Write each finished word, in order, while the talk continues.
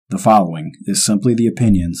The following is simply the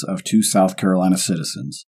opinions of two South Carolina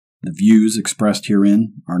citizens. The views expressed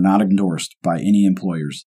herein are not endorsed by any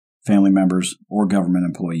employers, family members, or government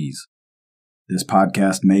employees. This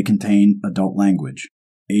podcast may contain adult language,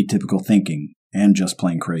 atypical thinking, and just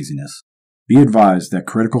plain craziness. Be advised that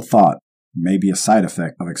critical thought may be a side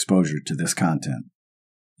effect of exposure to this content.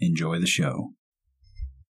 Enjoy the show.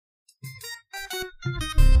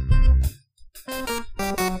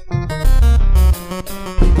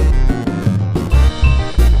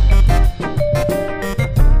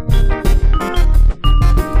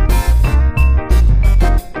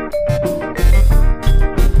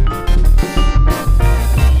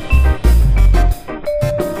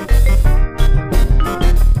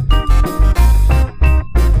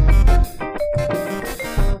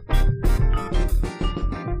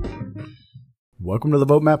 Welcome to the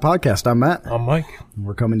Vote Matt Podcast. I'm Matt. I'm Mike.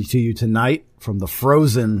 We're coming to you tonight from the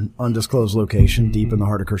frozen, undisclosed location deep in the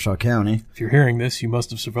heart of Kershaw County. If you're hearing this, you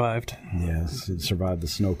must have survived. Yes, it survived the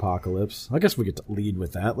Snow-Pocalypse. I guess we get to lead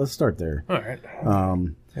with that. Let's start there. All right.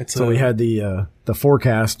 So we had the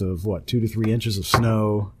forecast of, 2 to 3 inches of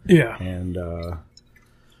snow. Yeah. And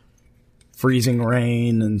freezing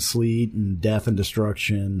rain and sleet and death and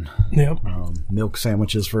destruction. Yep. Milk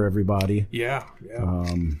sandwiches for everybody. Yeah.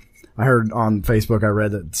 I heard on Facebook, I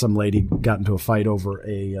read that some lady got into a fight over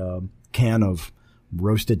a can of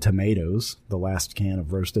roasted tomatoes, the last can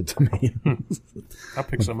of roasted tomatoes. I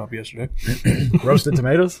picked some up yesterday. Roasted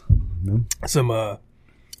tomatoes? No.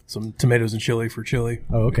 Some tomatoes and chili for chili.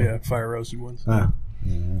 Oh, okay. Yeah, fire roasted ones. Yeah.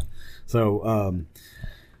 So,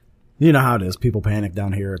 you know how it is. People panic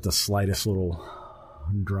down here at the slightest little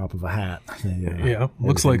drop of a hat.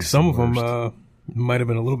 Looks like some of them might have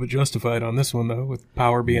been a little bit justified on this one, though, with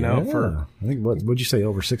power being out for... I think, what'd you say,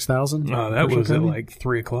 over 6,000? That was at like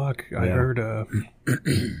 3 o'clock. I heard,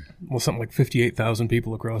 something like 58,000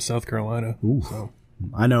 people across South Carolina. Ooh. So.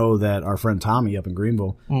 I know that our friend Tommy up in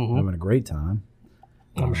Greenville having a great time.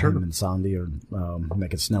 I'm sure. Him and Sandy are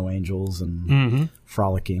making snow angels and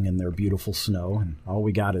frolicking in their beautiful snow. And all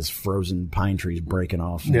we got is frozen pine trees breaking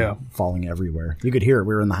off and falling everywhere. You could hear it.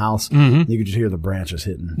 We were in the house. You could just hear the branches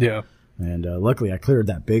hitting. Yeah. And luckily, I cleared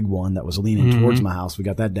that big one that was leaning towards my house. We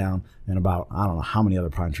got that down, and about, I don't know how many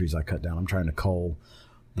other pine trees I cut down. I'm trying to cull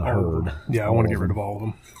the herd. Yeah, I want to get rid of all of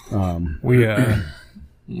them.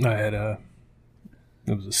 I had it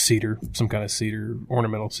was a cedar, some kind of cedar,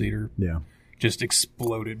 ornamental cedar. Yeah. Just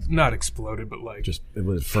exploded. Not exploded, but like... Just, it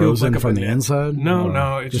was frozen like from the inside?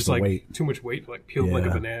 No, it's just like weight. Too much weight, like peeled like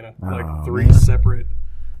a banana. Oh, like 3 separate.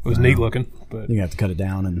 It was neat looking, but... You have to cut it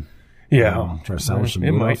down and... try to salvage some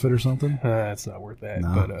wood off it or something? It's not worth that,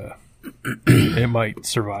 but it might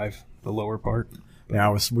survive the lower part.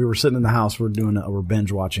 Yeah, we were sitting in the house. We're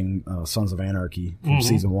binge watching Sons of Anarchy from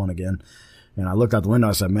season 1 again. And I looked out the window.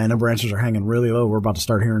 I said, man, the branches are hanging really low. We're about to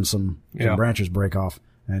start hearing some branches break off.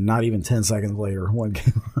 And not even 10 seconds later, one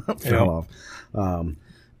came up, fell off.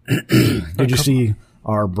 Did you see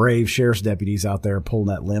our brave sheriff's deputies out there pulling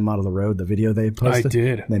that limb out of the road, the video they posted? I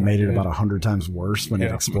did. They made it about 100 times worse when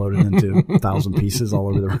it exploded into 1,000 pieces all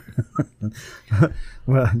over the road.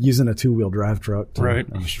 Well, using a 2-wheel drive truck to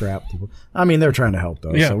strap people. I mean, they're trying to help,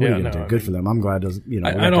 though. So we're going to do good for them. I'm glad I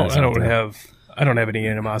don't have any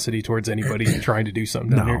animosity towards anybody trying to do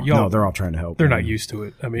something down here. No, they're all trying to help. They're not used to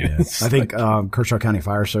it. I mean, I think Kershaw County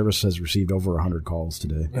Fire Service has received over 100 calls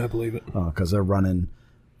today. I believe it. Because they're running...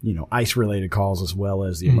 ice-related calls as well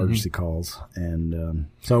as the emergency calls. And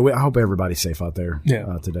so I hope everybody's safe out there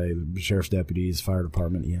today. The sheriff's deputies, fire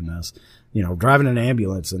department, EMS. Driving an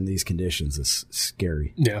ambulance in these conditions is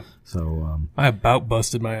scary. Yeah. So I about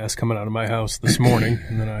busted my ass coming out of my house this morning,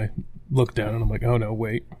 and then I looked down, and I'm like, oh, no,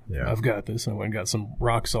 wait. Yeah. I've got this. And I went and got some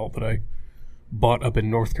rock salt that I bought up in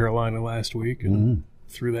North Carolina last week and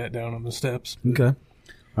threw that down on the steps. Okay.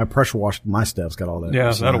 I pressure washed my steps, got all that.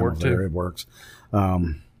 Yeah, that'll work, too. It works.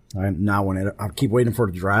 I keep waiting for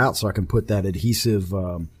it to dry out so I can put that adhesive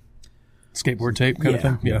skateboard tape kind of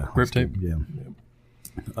thing. Yeah, grip tape. Yeah.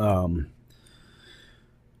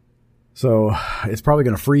 So it's probably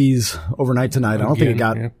going to freeze overnight tonight. I don't think it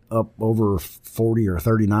got up over 40 or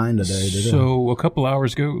 39 today, did it? So a couple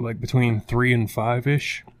hours ago, like between 3 and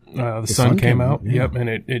 5-ish, the sun came out. Yeah. Yep, and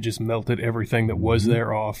it just melted everything that was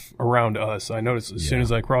there off around us. I noticed as soon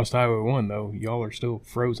as I crossed Highway 1, though, y'all are still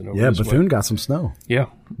frozen over this Bethune way. Got some snow. Yeah.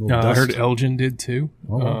 I heard Elgin did, too.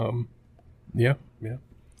 Oh. Yeah.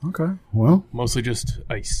 Okay, well. Mostly just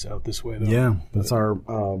ice out this way, though. Yeah, that's our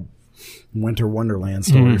winter wonderland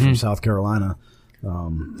story from South Carolina. A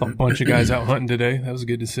bunch of guys out hunting today. That was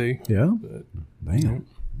good to see. Yeah. Man.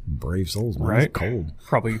 brave souls, man. Right? It's cold.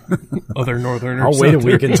 Probably other northerners. I'll wait a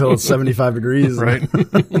week until it's 75 degrees. Right.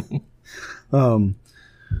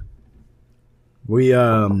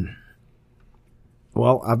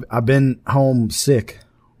 Well, I've been home sick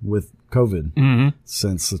with COVID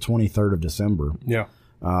since the 23rd of December. Yeah.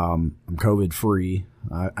 I'm COVID free.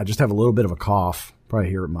 I just have a little bit of a cough. Probably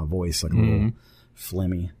hear it in my voice, like a little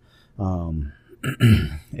phlegmy.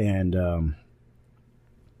 And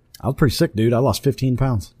I was pretty sick, dude. I lost 15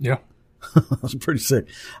 pounds. Yeah. I was pretty sick.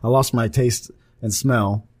 I lost my taste and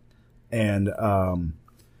smell, and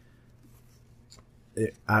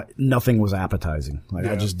nothing was appetizing. Like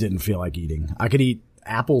I just didn't feel like eating. I could eat.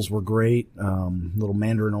 Apples were great, little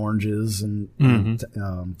mandarin oranges and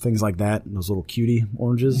things like that. And those little cutie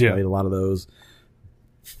oranges. Yeah. I ate a lot of those.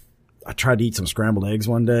 I tried to eat some scrambled eggs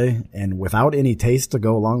one day, and without any taste to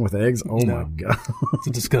go along with eggs, my God. It's a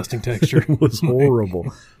disgusting texture. It was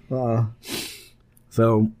horrible.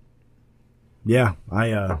 So, yeah,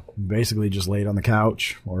 I basically just laid on the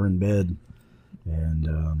couch or in bed,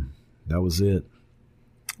 and that was it.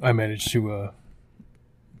 I managed to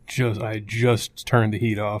I just turned the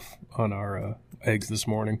heat off on our eggs this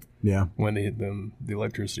morning. Yeah. When the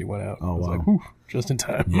electricity went out. Oh, I was wow. like, whew, just in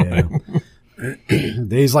time. Yeah.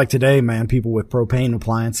 Days like today, man, people with propane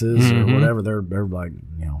appliances or whatever, they're like,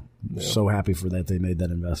 so happy for that they made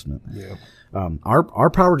that investment. Yeah. Our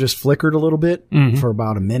power just flickered a little bit for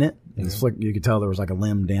about a minute. You could tell there was like a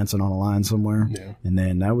limb dancing on a line somewhere. Yeah. And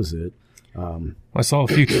then that was it. I saw a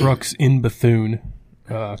few trucks in Bethune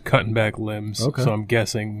cutting back limbs. Okay. So I'm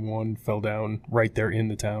guessing one fell down right there in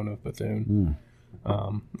the town of Bethune.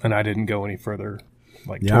 And I didn't go any further.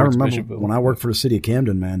 I remember Bishopville. when I worked for the city of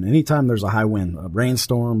Camden, man, anytime there's a high wind, a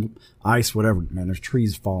rainstorm, ice, whatever, man, there's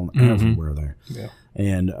trees falling everywhere there. Yeah.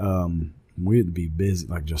 And we'd be busy,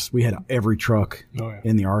 we had every truck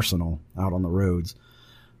in the arsenal out on the roads.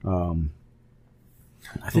 I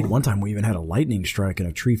think one time we even had a lightning strike and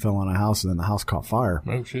a tree fell on a house and then the house caught fire.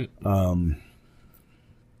 Oh, shit. That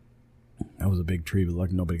was a big tree, but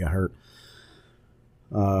luckily nobody got hurt.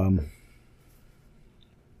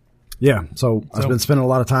 Yeah, so I've been spending a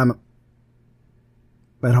lot of time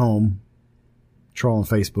at home trolling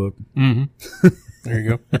Facebook. There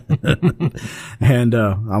you go. And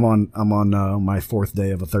I'm on my fourth day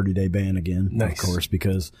of a 30-day ban again, nice. Of course,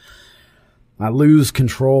 because I lose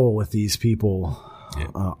control with these people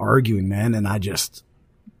arguing, man, and I just...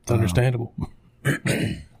 It's understandable.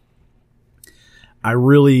 I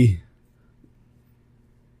really...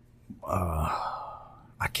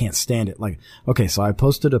 I can't stand it. So I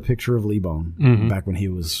posted a picture of Lee Bone back when he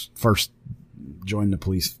was first joined the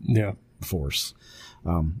police force.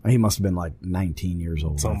 He must have been like 19 years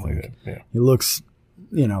old. Something like that. Yeah. He looks,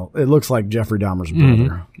 it looks like Jeffrey Dahmer's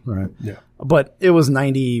brother, right? Yeah. But it was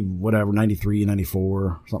 93,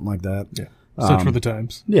 94, something like that. Yeah. Such were the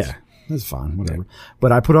times. Yeah. It's fine. Whatever. Yeah.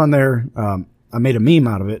 But I put on there, I made a meme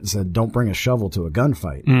out of it and said, "Don't bring a shovel to a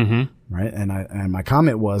gunfight." Right. And my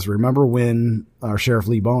comment was, remember when our Sheriff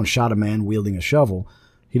Lee Bone shot a man wielding a shovel?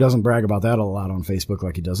 He doesn't brag about that a lot on Facebook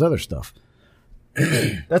like he does other stuff.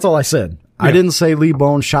 That's all I said. Yeah. I didn't say Lee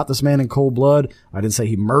Bone shot this man in cold blood. I didn't say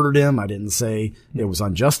he murdered him. I didn't say it was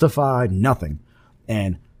unjustified. Nothing.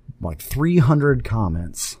 And 300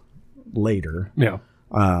 comments later. Yeah.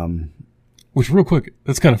 Which, real quick,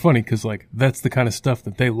 that's kind of funny because, that's the kind of stuff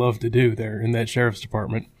that they love to do there in that sheriff's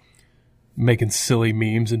department, making silly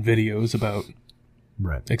memes and videos about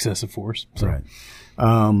excessive force. So. Right.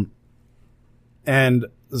 And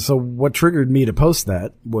so what triggered me to post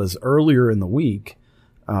that was earlier in the week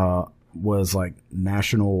was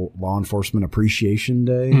National Law Enforcement Appreciation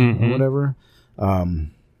Day or whatever.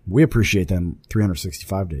 We appreciate them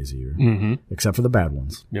 365 days a year, except for the bad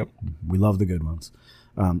ones. Yep. We love the good ones.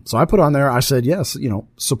 So I put on there, I said, yes,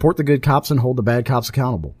 support the good cops and hold the bad cops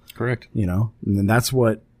accountable. Correct. And then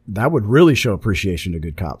that would really show appreciation to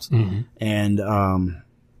good cops. And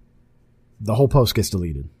the whole post gets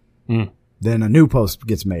deleted. Then a new post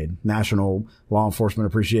gets made, National Law Enforcement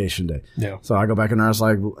Appreciation Day. Yeah. So I go back in there, I was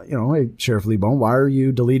like, hey, Sheriff Lee Bone, why are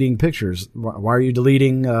you deleting pictures? Why are you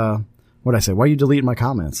deleting, why are you deleting my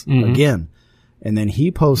comments again? And then he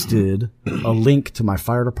posted a link to my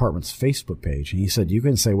fire department's Facebook page. And he said, you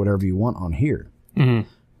can say whatever you want on here.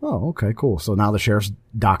 Oh, okay, cool. So now the sheriff's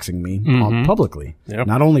doxing me publicly. Yep.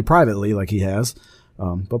 Not only privately like he has,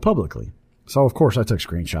 but publicly. So, of course, I took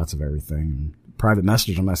screenshots of everything. Private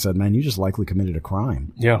messaged him. I said, man, you just likely committed a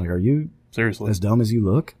crime. Yeah. Are you seriously as dumb as you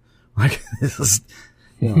look? This is,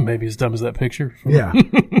 maybe as dumb as that picture. Yeah.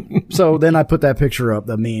 So then I put that picture up,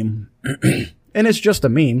 the meme. And it's just a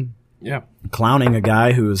meme. Yeah. Clowning a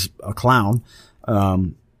guy who's a clown.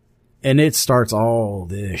 And it starts all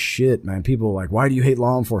this shit, man. People are like, why do you hate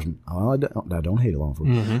law enforcement? Oh, I don't hate law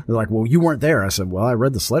enforcement. Mm-hmm. They're like, well, you weren't there. I said, well, I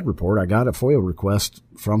read the SLED report. I got a FOIA request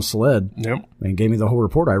from SLED and gave me the whole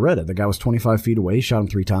report. I read it. The guy was 25 feet away. He shot him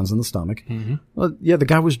 3 times in the stomach. Mm-hmm. Well, yeah, the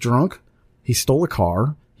guy was drunk. He stole a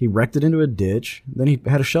car. He wrecked it into a ditch. Then he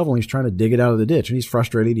had a shovel and he's trying to dig it out of the ditch. And he's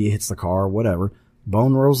frustrated. He hits the car, whatever.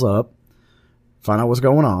 Bone rolls up. Find out what's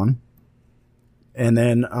going on. And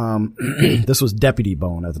then this was Deputy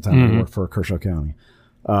Bone at the time. He worked for Kershaw County.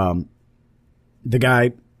 The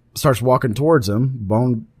guy starts walking towards him.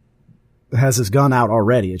 Bone has his gun out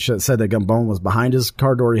already. It said that Bone was behind his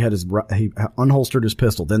car door. He unholstered his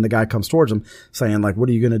pistol. Then the guy comes towards him saying, like, what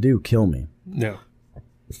are you going to do? Kill me. No.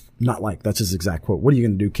 Not like, that's his exact quote. What are you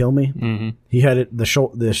going to do? Kill me? Mm-hmm. He had the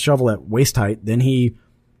shovel at waist height. Then he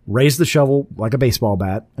raised the shovel like a baseball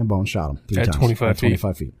bat, and Bone shot him 3 times. 25 feet.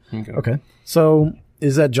 25 feet. Okay. So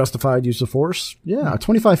is that justified use of force? Yeah.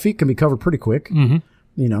 25 feet can be covered pretty quick. Mm-hmm.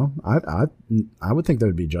 You know, I would think that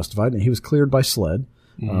would be justified. And he was cleared by SLED,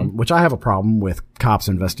 which I have a problem with cops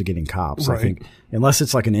investigating cops. Right. I think unless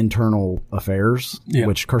it's like an internal affairs,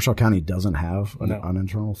 which Kershaw County doesn't have an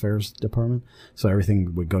internal affairs department. So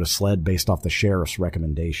everything would go to SLED based off the sheriff's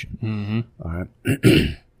recommendation. Mm-hmm. All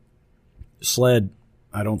right. SLED,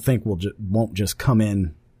 I don't think won't just come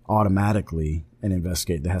in automatically and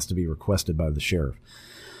investigate. That has to be requested by the sheriff,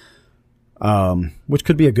 which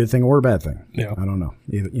could be a good thing or a bad thing. Yeah, I don't know.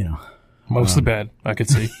 You know, mostly bad, I could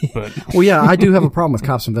see. But well, yeah, I do have a problem with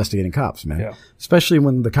cops investigating cops, man. Yeah. Especially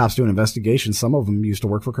when the cops do an investigation. Some of them used to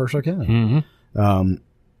work for Kershaw County. Mm-hmm.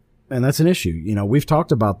 And that's an issue. You know, we've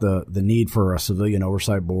talked about the need for a civilian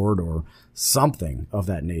oversight board or something of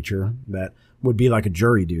that nature that would be like a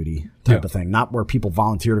jury duty type of thing, not where people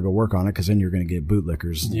volunteer to go work on it, because then you're going to get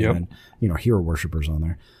bootlickers and, you know, hero worshipers on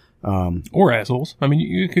there. Or assholes. I mean,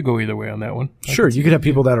 you could go either way on that one. Sure, you could have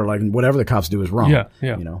people that are like, whatever the cops do is wrong. Yeah.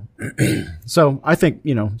 You know, so I think,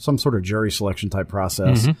 you know, some sort of jury selection type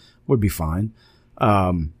process would be fine.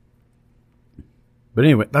 But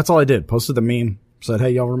anyway, that's all I did. Posted the meme. Said,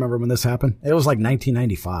 hey, y'all remember when this happened? It was like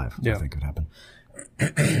 1995, I think it happened.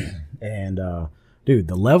 And, dude,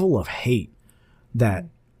 the level of hate that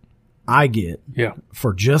I get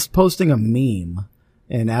for just posting a meme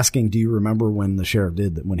and asking, do you remember when the sheriff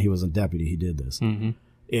did that? When he was a deputy, he did this. Mm-hmm.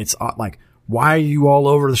 It's like, why are you all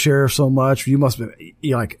over the sheriff so much? You must be,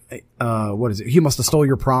 you're like, what is it? He must have stole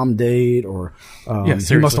your prom date, or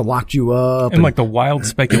he must have locked you up. And like the wild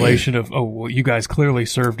speculation of, oh, well, you guys clearly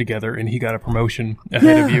served together and he got a promotion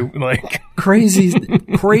ahead of you. Like crazy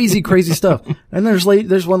stuff. And there's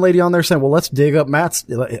one lady on there saying, well, let's dig up Matt's.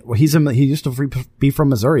 He used to be from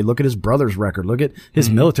Missouri. Look at his brother's record. Look at his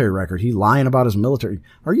military record. He's lying about his military.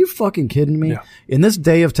 Are you fucking kidding me? Yeah. In this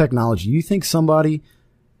day of technology, you think somebody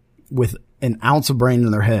with an ounce of brain in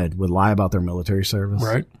their head would lie about their military service?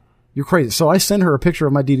 Right. You're crazy. So I sent her a picture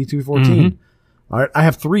of my DD-214. All right. I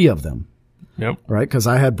have 3 of them. Yep. Right. Cause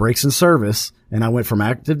I had breaks in service and I went from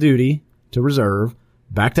active duty to reserve,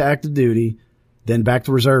 back to active duty, then back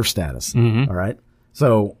to reserve status. Mm-hmm. All right.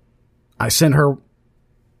 So I sent her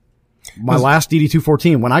my last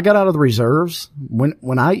DD-214. When I got out of the reserves,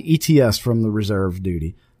 when I ETS from the reserve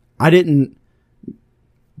duty, I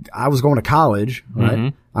was going to college, right?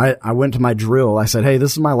 Mm-hmm. I went to my drill. I said, hey,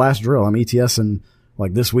 this is my last drill. I'm ETSing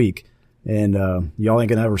like this week, and y'all ain't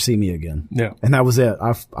gonna ever see me again. Yeah. And that was it.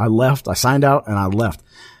 I left. I signed out and I left.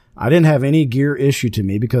 I didn't have any gear issue to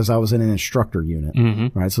me because I was in an instructor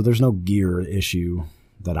unit, right? So there's no gear issue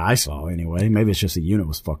that I saw anyway. Maybe it's just the unit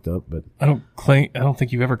was fucked up, but I don't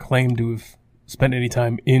think you've ever claimed to have spent any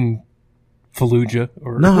time in Fallujah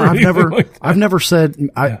or I've never said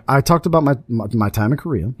I talked about my time in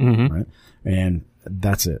Korea, right? And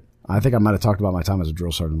that's it. I think I might have talked about my time as a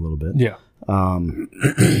drill sergeant a little bit. Yeah.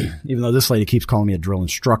 Even though this lady keeps calling me a drill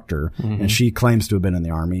instructor, and she claims to have been in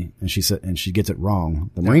the Army, and she gets it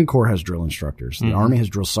wrong. The Marine Corps has drill instructors. The Army has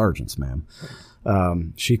drill sergeants,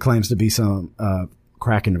 ma'am. She claims to be some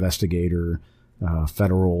crack investigator,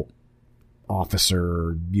 federal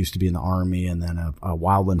officer, used to be in the Army, and then a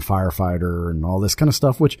wildland firefighter and all this kind of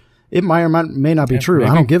stuff, which it may not be true. Maybe.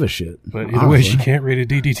 I don't give a shit. But either way, she can't read a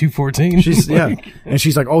DD-214. She's and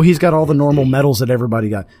she's like, oh, he's got all the normal medals that everybody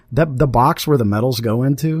got. The box where the medals go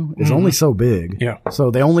into is only so big. Yeah. So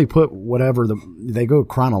they only put whatever they go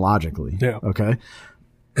chronologically. Yeah. Okay.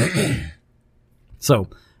 So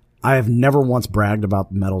I have never once bragged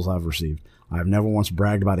about the medals I've received. I've never once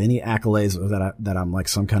bragged about any accolades that I'm like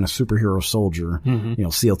some kind of superhero soldier, you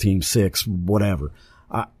know, SEAL Team 6, whatever.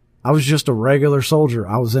 I was just a regular soldier.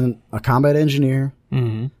 I was in a combat engineer,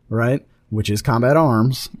 right? Which is combat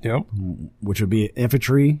arms, which would be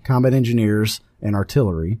infantry, combat engineers, and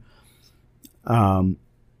artillery.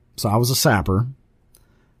 So I was a sapper.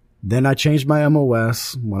 Then I changed my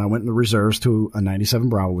MOS when I went in the reserves to a 97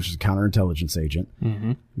 Bravo, which is a counterintelligence agent.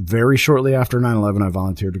 Mm-hmm. Very shortly after 9/11, I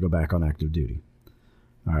volunteered to go back on active duty.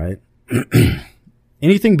 All right.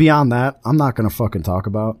 Anything beyond that, I'm not going to fucking talk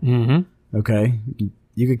about. Mm-hmm. Okay.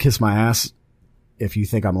 You could kiss my ass if you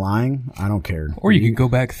think I'm lying. I don't care. Or you can go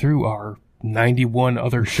back through our 91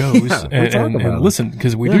 other shows and listen,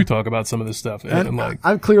 because we do talk about some of this stuff. And like,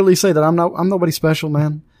 I clearly say that I'm nobody special,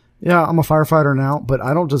 man. Yeah, I'm a firefighter now, but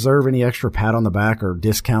I don't deserve any extra pat on the back or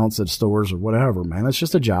discounts at stores or whatever, man. It's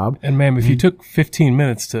just a job. And ma'am, if you took 15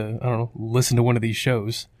 minutes to, I don't know, listen to one of these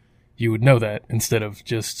shows, you would know that instead of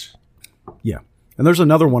just... Yeah. And there's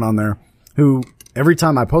another one on there who every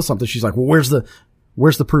time I post something, she's like, well, where's the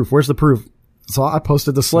proof? Where's the proof? So I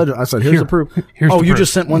posted the sled. I said, here's the proof. You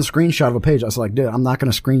just sent one screenshot of a page. I was like, dude, I'm not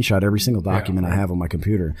going to screenshot every single document I have on my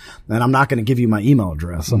computer. And I'm not going to give you my email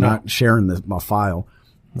address. I'm not sharing my file.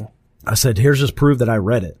 No. I said, here's just proof that I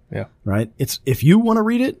read it. Yeah. Right? If you want to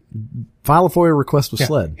read it, file a FOIA request with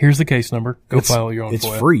SLED. Here's the case number. Go file your own FOIA. It's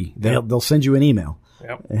free. They'll send you an email.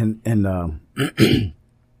 Yep. And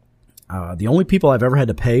the only people I've ever had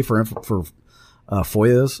to pay for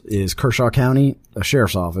FOIAs is Kershaw County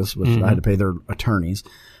Sheriff's Office, which I had to pay their attorneys,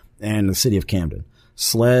 and the city of Camden.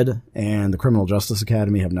 SLED and the Criminal Justice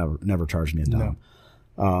Academy have never charged me a dime.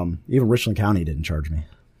 No. Even Richland County didn't charge me,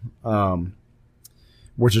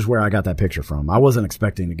 which is where I got that picture from. I wasn't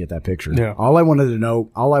expecting to get that picture. Yeah. All I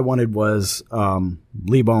wanted was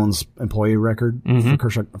Lee Bone's employee record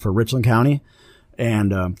for Richland County,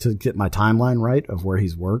 and to get my timeline right of where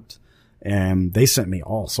he's worked. And they sent me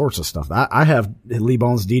all sorts of stuff. I have Lee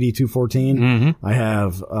Bone's DD-214. Mm-hmm. I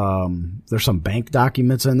have, there's some bank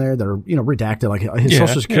documents in there that are, redacted, like his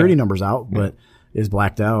social security number's out, but is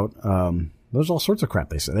blacked out. There's all sorts of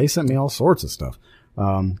crap they sent. They sent me all sorts of stuff.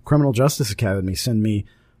 Criminal Justice Academy sent me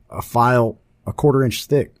a file, a 1/4-inch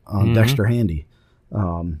thick on Dexter Handy,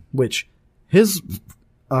 which his,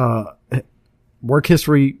 work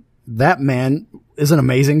history, that man is an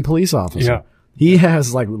amazing police officer. Yeah. He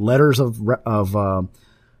has like letters of what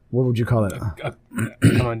would you call it? A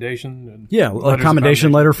commendation. A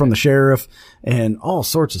commendation letter from the sheriff and all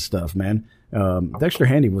sorts of stuff, man. Dexter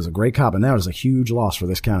Handy was a great cop, and that was a huge loss for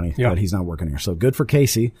this county that he's not working here. So good for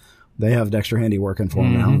Casey. They have Dexter Handy working for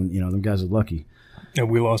him now, and them guys are lucky. And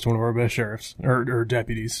we lost one of our best sheriffs or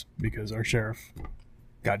deputies because our sheriff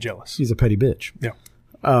got jealous. He's a petty bitch. Yeah.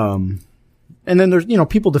 And then there's,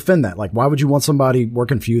 people defend that. Like, why would you want somebody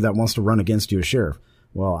working for you that wants to run against you as sheriff?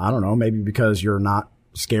 Well, I don't know. Maybe because you're not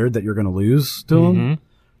scared that you're going to lose to him.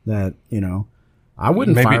 That, I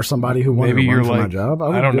wouldn't fire somebody who wanted to run for my job.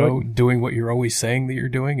 I don't know, doing what you're always saying that you're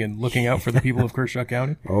doing and looking out for the people of Kershaw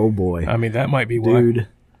County. Oh, boy. I mean, that might be why.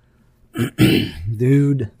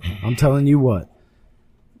 Dude, I'm telling you what.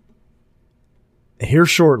 Here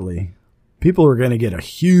shortly, people are going to get a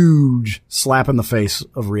huge slap in the face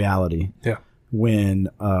of reality. Yeah. When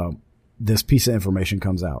this piece of information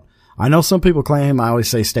comes out. I know some people claim I always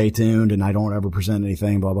say stay tuned and I don't ever present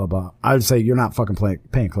anything, blah, blah, blah. I would say you're not fucking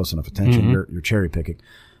paying close enough attention. You're cherry picking.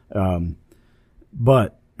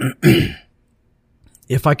 But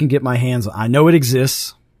if I can get my hands, I know it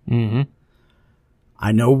exists.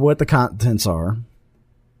 I know what the contents are.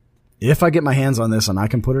 If I get my hands on this and I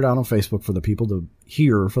can put it out on Facebook for the people to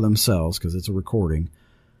hear for themselves, because it's a recording,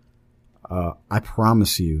 I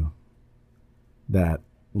promise you that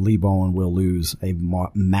Lee Bowen will lose a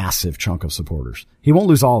massive chunk of supporters. He won't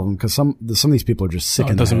lose all of them because some of these people are just sick in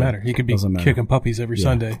the head. It doesn't matter. He could be kicking puppies every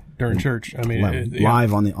Sunday during church. I mean,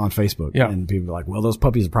 live on Facebook. Yeah. And people are like, well, those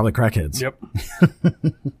puppies are probably crackheads. Yep.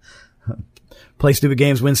 Play stupid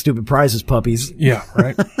games, win stupid prizes, puppies. Yeah,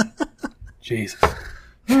 right. Jesus.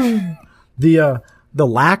 The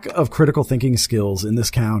lack of critical thinking skills in this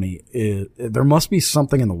county there must be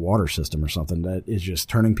something in the water system or something that is just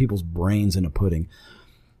turning people's brains into pudding.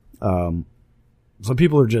 Some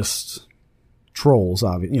people are just trolls,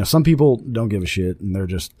 obviously. Some people don't give a shit and they're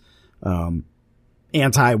just,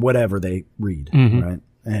 anti whatever they read, right?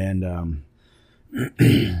 And,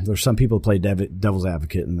 there's some people who play devil's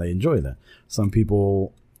advocate and they enjoy that. Some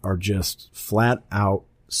people are just flat out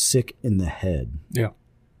sick in the head. Yeah.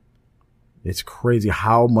 It's crazy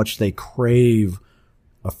how much they crave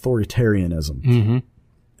authoritarianism,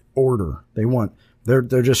 order.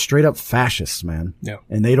 They're just straight up fascists, man. Yeah.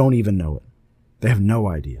 And they don't even know it. They have no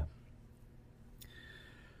idea.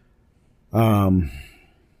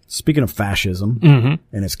 Speaking of fascism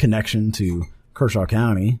and its connection to Kershaw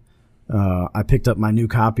County, I picked up my new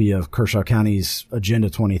copy of Kershaw County's Agenda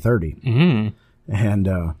 2030.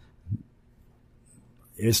 And,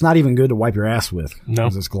 it's not even good to wipe your ass with. No.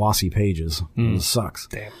 Because it's glossy pages. It sucks.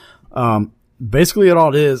 Damn. Basically,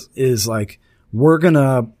 all it is like, we're going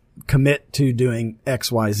to commit to doing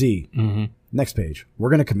X, Y, Z. Mm-hmm. Next page. We're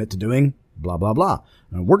going to commit to doing blah, blah, blah.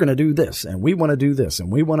 And we're going to do this, and we want to do this,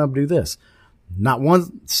 and we want to do this. Not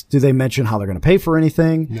once do they mention how they're going to pay for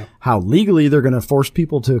anything, how legally they're going to force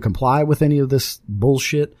people to comply with any of this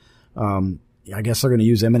bullshit. I guess they're going to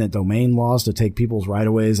use eminent domain laws to take people's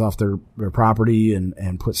right-of-ways off their property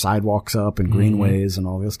and put sidewalks up and greenways and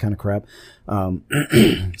all this kind of crap.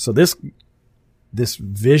 So this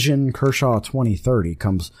Vision Kershaw 2030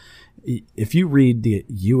 comes, if you read the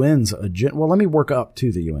UN's agenda, well, let me work up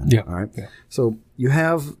to the UN. Yeah. All right. Yeah. So you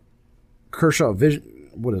have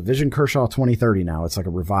Vision Kershaw 2030 now. It's like a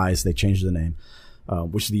revised, they changed the name,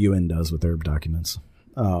 which the UN does with their documents.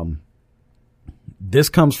 This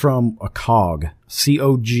comes from a COG,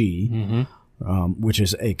 C-O-G, which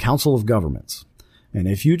is a Council of Governments. And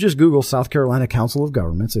if you just Google South Carolina Council of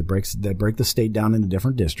Governments, they break the state down into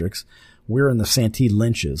different districts. We're in the Santee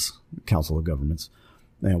Lynch's Council of Governments.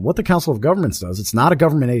 And what the Council of Governments does, it's not a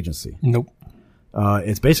government agency. Nope.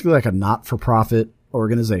 It's basically like a not-for-profit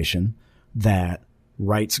organization that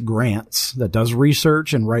writes grants, that does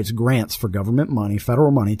research and writes grants for government money,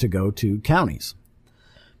 federal money, to go to counties.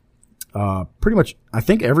 Pretty much, I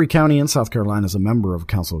think every county in South Carolina is a member of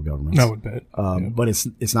Council of Governments. I would bet. But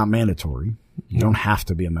it's not mandatory. You don't have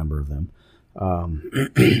to be a member of them.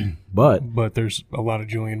 But there's a lot of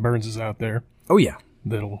Julian Burnses out there. Oh, yeah.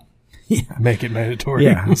 That'll make it mandatory.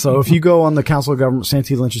 Yeah. So if you go on the Council of Government,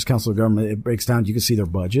 Santee Lynch's Council of Government, it breaks down. You can see their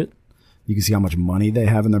budget. You can see how much money they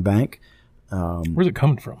have in their bank. Where's it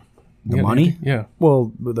coming from? The money? Yeah.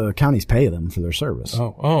 Well, the counties pay them for their service.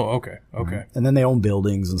 Oh, okay. Okay. Right? And then they own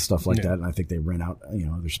buildings and stuff like that. And I think they rent out,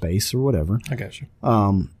 their space or whatever. I got you.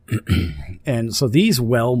 And so these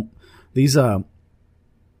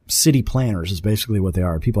city planners is basically what they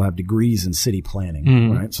are. People have degrees in city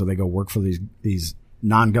planning, right? So they go work for these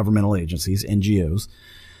non-governmental agencies, NGOs,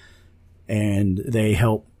 and they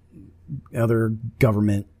help other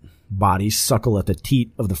government bodies suckle at the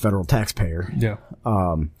teat of the federal taxpayer. Yeah.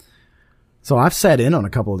 So I've sat in on a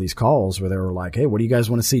couple of these calls where they were like, hey, what do you guys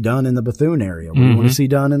want to see done in the Bethune area? What do you want to see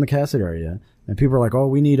done in the Cassett area? And people are like, oh,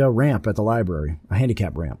 we need a ramp at the library, a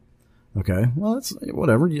handicap ramp. Okay. Well, that's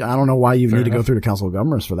whatever. I don't know why you need to go through the Council of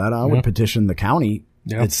Governments for that. I would petition the county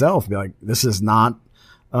itself. Be like, this is not,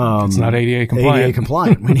 it's not ADA compliant. ADA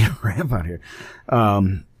compliant. We need a ramp out here.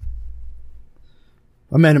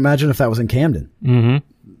 Imagine if that was in Camden.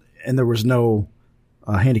 And there was no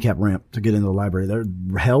handicap ramp to get into the library.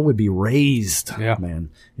 Hell would be raised, man.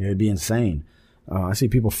 It'd be insane. I see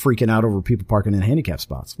people freaking out over people parking in handicap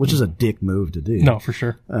spots, which is a dick move to do. No, for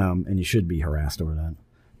sure. And you should be harassed over that.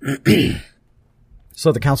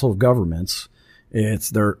 So the Council of Governments,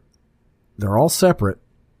 they're all separate,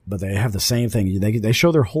 but they have the same thing. They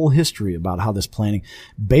show their whole history about how this planning,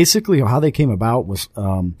 basically how they came about was,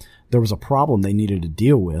 there was a problem they needed to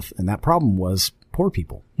deal with, and that problem was poor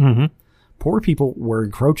people. Poor people were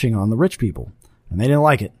encroaching on the rich people, and they didn't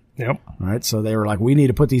like it. Yep. Right. So they were like, we need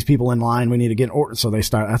to put these people in line. We need to get in order. So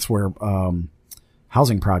that's where,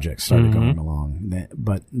 housing projects started going along.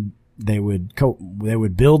 But they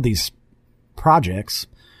would build these projects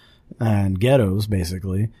and ghettos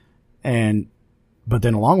basically. But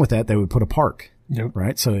then along with that, they would put a park. Yep.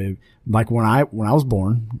 Right. So like when I was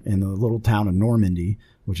born in the little town of Normandy,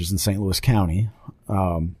 which is in St. Louis County,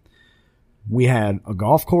 we had a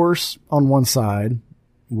golf course on one side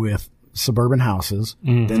with suburban houses.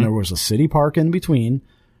 Then there was a city park in between.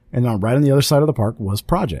 And then right on the other side of the park was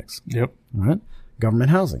projects. Yep. Right. Government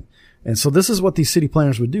housing. And so this is what these city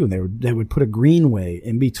planners would do. They would put a greenway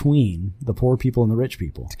in between the poor people and the rich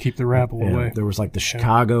people. To keep the rabble away. There was like the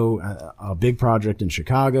Chicago, a big project in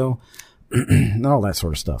Chicago and all that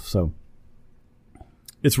sort of stuff. So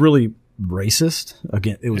it's really racist.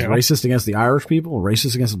 Again, it was racist against the Irish people,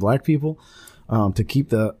 racist against the black people, to keep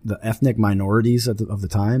the ethnic minorities of the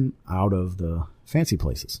time out of the fancy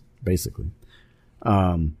places, basically.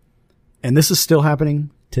 And this is still happening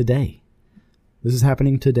today. This is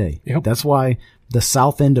happening today. Yep. That's why the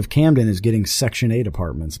south end of Camden is getting Section 8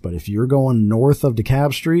 apartments. But if you're going north of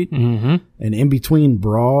DeKalb Street and in between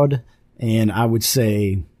Broad and I would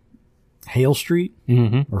say Hale Street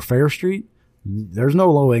or Fair Street, there's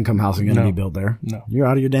no low-income housing going to be built there. No. You're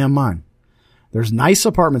out of your damn mind. There's nice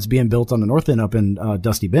apartments being built on the north end up in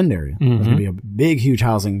Dusty Bend area. There's going to be a big, huge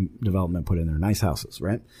housing development put in there. Nice houses,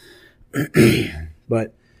 right?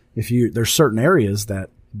 But there's certain areas that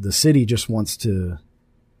the city just wants to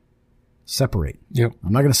separate. Yep.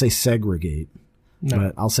 I'm not going to say segregate. No.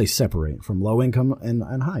 But I'll say separate from low income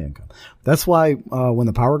and high income. That's why when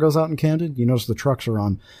the power goes out in Camden, you notice the trucks are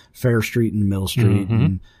on Fair Street and Mill Street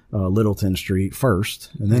and Littleton Street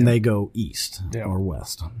first, and then they go east or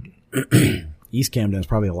west. East Camden is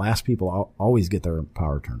probably the last people always get their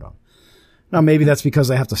power turned on. Now, maybe that's because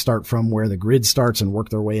they have to start from where the grid starts and work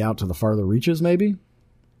their way out to the farther reaches, maybe?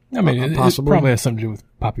 I mean, it probably has something to do with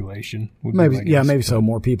population. Maybe, yeah, maybe so.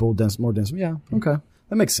 More people, more dense. Yeah, okay.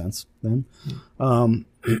 That makes sense then. But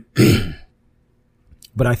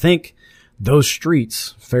I think those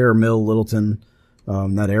streets, Fair, Mill, Littleton,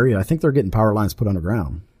 that area, I think they're getting power lines put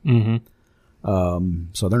underground. So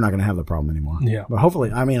they're not going to have the problem anymore. Yeah. But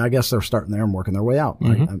hopefully, I mean, I guess they're starting there and working their way out.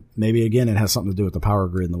 Maybe, again, it has something to do with the power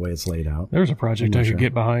grid and the way it's laid out. There's a project I could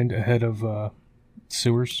get behind ahead of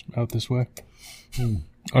sewers out this way.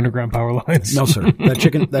 Underground power lines. No, sir.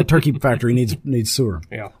 That turkey factory needs sewer.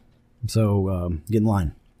 Yeah. So get in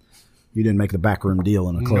line. You didn't make the backroom deal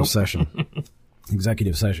in a closed session,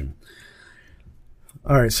 executive session.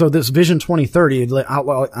 All right, so this Vision 2030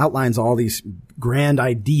 outlines all these grand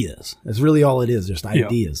ideas. That's really all it is, just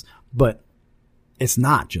ideas. Yeah. But it's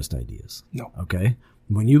not just ideas. No. Okay?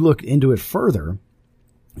 When you look into it further,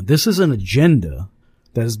 this is an agenda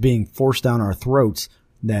that is being forced down our throats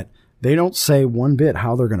that they don't say one bit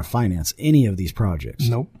how they're going to finance any of these projects.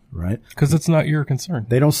 Nope. Right? Because it's not your concern.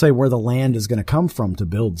 They don't say where the land is going to come from to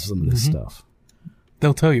build some of this stuff.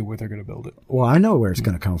 They'll tell you where they're going to build it. Well, I know where it's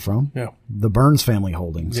going to come from. Yeah. The Burns family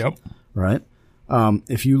holdings. Yep. Right?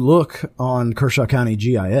 If you look on Kershaw County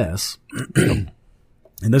GIS, and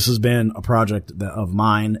this has been a project of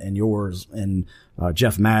mine and yours and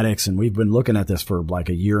Jeff Maddox, and we've been looking at this for like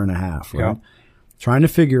a year and a half, right? Yeah. Trying to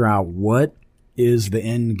figure out what is the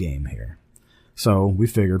end game here. So we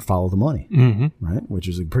figured follow the money, right? Which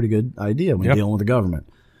is a pretty good idea when dealing with the government.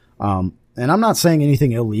 And I'm not saying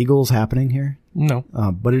anything illegal is happening here. No.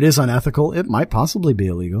 But it is unethical. It might possibly be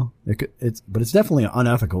illegal. But it's definitely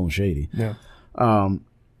unethical and shady. Yeah.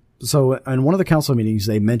 So in one of the council meetings,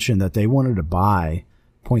 they mentioned that they wanted to buy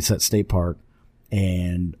Poinsett State Park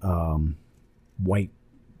and White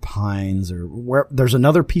Pines, or where there's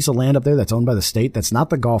another piece of land up there that's owned by the state. That's not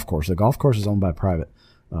the golf course. The golf course is owned by private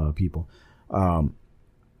people. But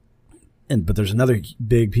there's another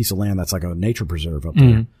big piece of land that's like a nature preserve up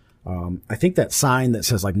there. I think that sign that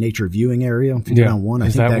says like nature viewing area, if you get on one, I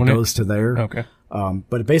think that goes to there. Okay.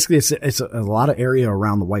 But basically it's a lot of area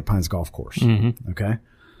around the White Pines golf course. Okay.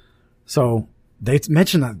 So they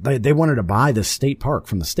mentioned that they wanted to buy this state park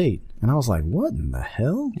from the state. And I was like, what in the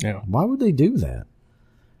hell? Yeah. Why would they do that?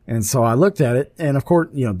 And so I looked at it, and of course,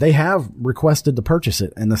 they have requested to purchase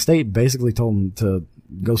it, and the state basically told them to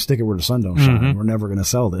go stick it where the sun don't shine. We're never going to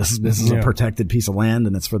sell this. This is a protected piece of land,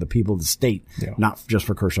 and it's for the people of the state, not just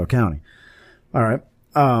for Kershaw County. All right.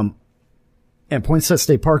 And Poinsett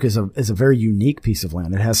State Park is a very unique piece of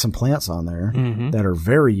land. It has some plants on there that are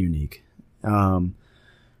very unique. I've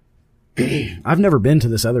never been to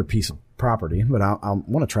this other piece of property, but I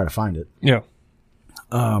want to try to find it. Yeah.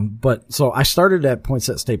 But so I started at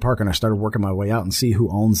Poinsett State Park, and I started working my way out and see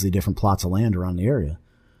who owns the different plots of land around the area.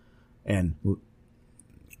 And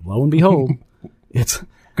lo and behold, it's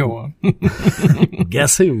go on.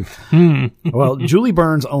 Guess who? Well, Julie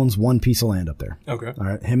Burns owns one piece of land up there. Okay. All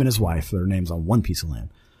right. Him and his wife, their names on one piece of land.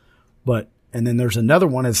 And then there's another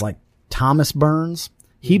one. It's like Thomas Burns.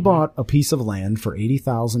 He bought a piece of land for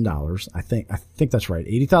 $80,000. I think that's right.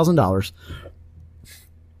 $80,000.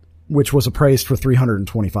 Which was appraised for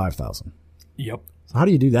 $325,000. Yep. So how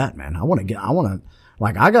do you do that, man?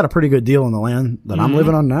 I got a pretty good deal on the land that I'm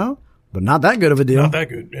living on now, but not that good of a deal. Not that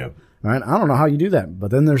good. Yeah. All right. I don't know how you do that, but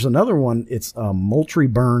then there's another one. It's Moultrie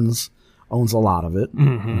Burns owns a lot of it.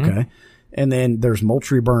 Okay. And then there's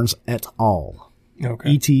Moultrie Burns et al.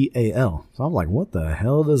 Okay. ETAL. So I'm like, what the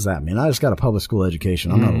hell does that mean? I just got a public school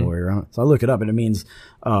education. I'm not a lawyer. So I look it up, and it means,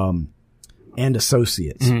 and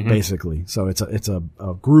associates, basically. So it's a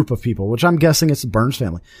group of people, which I'm guessing it's the Burns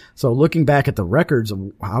family. So looking back at the records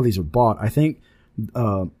of how these were bought, I think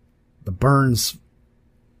the Burns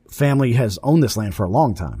family has owned this land for a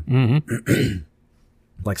long time.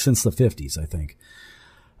 Like since the 50s, I think.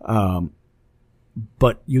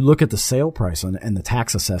 But you look at the sale price and the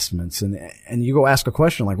tax assessments, and you go ask a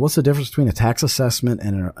question like, what's the difference between a tax assessment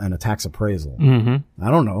and a tax appraisal?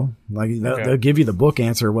 I don't know. Like they'll give you the book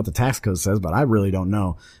answer what the tax code says, but I really don't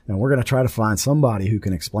know. And we're going to try to find somebody who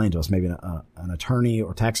can explain to us, maybe an attorney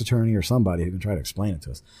or tax attorney or somebody who can try to explain it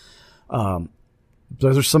to us. So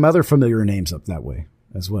there's some other familiar names up that way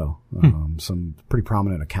as well. Some pretty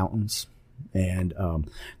prominent accountants. And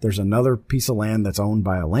there's another piece of land that's owned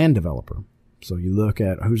by a land developer. So you look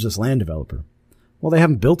at who's this land developer? Well, they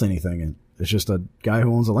haven't built anything It's just a guy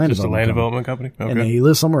who owns a land development company. Okay. And he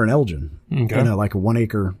lives somewhere in Elgin, okay. in a 1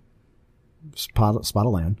 acre spot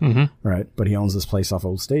of land, right? But he owns this place off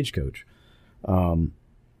Old Stagecoach.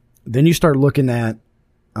 Then you start looking at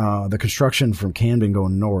the construction from Camden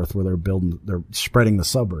going north, where they're spreading the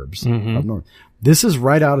suburbs up north. This is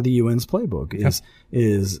right out of the UN's playbook.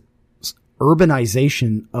 Is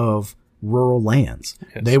urbanization of rural lands.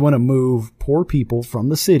 Yes. They want to move poor people from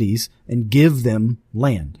the cities and give them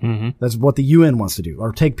land. That's what the UN wants to do.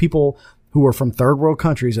 Or take people who are from third world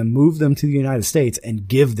countries and move them to the United States and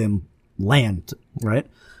give them land, right?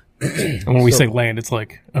 And when we say land, it's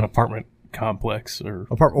like an apartment complex or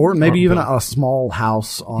maybe even a small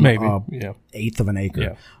house on eighth of an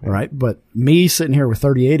acre, right? But me sitting here with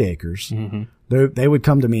 38 acres, they would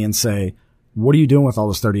come to me and say, what are you doing with all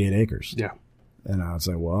this 38 acres? Yeah. And I would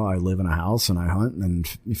say, well, I live in a house and I hunt and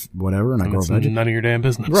whatever, and I grow vegetables. None of your damn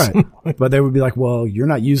business. Right. But they would be like, well, you're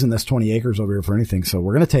not using this 20 acres over here for anything, so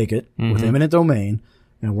we're going to take it with eminent domain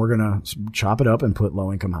and we're going to chop it up and put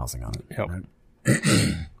low-income housing on it. Yep. Right?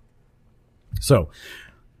 So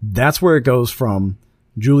that's where it goes from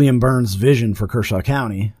Julian Burns' vision for Kershaw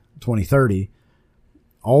County, 2030,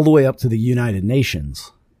 all the way up to the United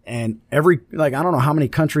Nations. And I don't know how many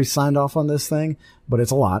countries signed off on this thing, but it's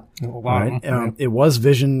a lot. Right? It was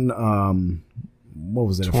Vision, what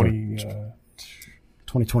was it?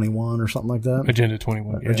 2021 or something like that? Agenda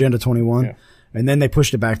 21. Yeah. Agenda 21. Yeah. And then they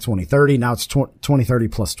pushed it back to 2030. Now it's 2030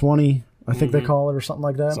 plus 20, I think they call it, or something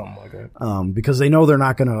like that. Something like that. Because they know they're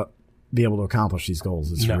not going to be able to accomplish these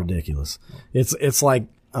goals. It's ridiculous. It's like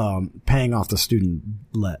paying off the student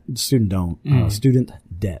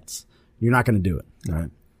debts. You're not going to do it, right?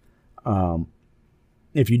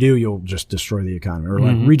 If you do, you'll just destroy the economy. Or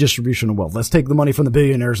like redistribution of wealth. Let's take the money from the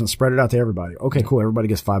billionaires and spread it out to everybody. Okay, cool. Everybody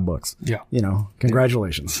gets $5. Yeah.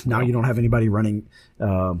 Congratulations. Now you don't have anybody running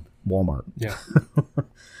Walmart. Yeah.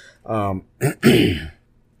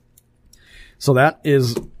 So that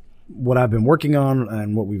is what I've been working on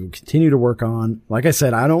and what we will continue to work on. Like I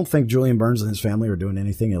said, I don't think Julian Burns and his family are doing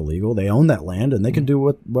anything illegal. They own that land and they can do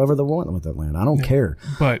whatever they want with that land. I don't care.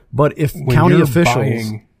 But if county officials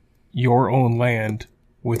buying your own land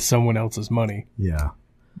with someone else's money,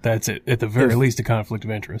 that's it. At the very least, a conflict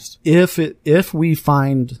of interest. If we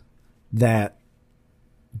find that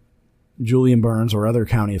Julian Burns or other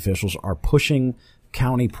county officials are pushing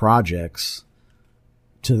county projects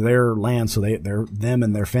to their land so them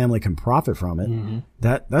and their family can profit from it,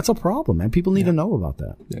 that's a problem, man. People need to know about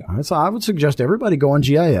that. Yeah. All right, so I would suggest everybody go on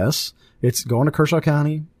GIS. It's going to Kershaw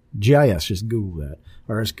County GIS. Just Google that.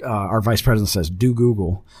 Or as our vice president says, do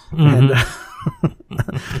Google.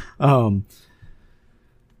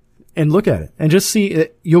 And look at it and just see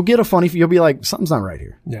it. You'll get you'll be like, something's not right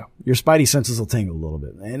here. Yeah. Your spidey senses will tingle a little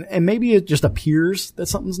bit. And maybe it just appears that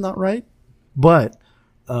something's not right. But,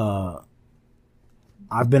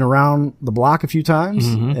 I've been around the block a few times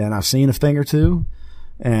and I've seen a thing or two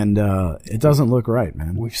and, it doesn't look right,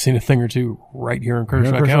 man. We've seen a thing or two right here in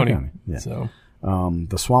Kershaw County. Yeah. So,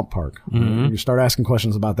 the swamp park. You start asking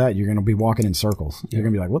questions about that, you're going to be walking in circles. You're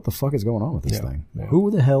going to be like, what the fuck is going on with this thing? Yeah.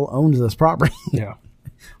 Who the hell owns this property? Yeah.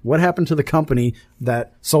 What happened to the company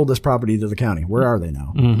that sold this property to the county? Where are they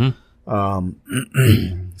now?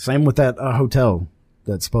 Same with that hotel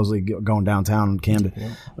that's supposedly going downtown in Camden.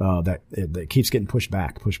 That keeps getting pushed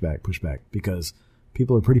back because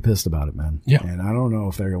people are pretty pissed about it, man. Yeah. And I don't know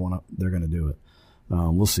if they're going to do it.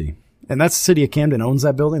 We'll see. And that's the city of Camden owns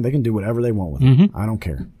that building. They can do whatever they want with it. I don't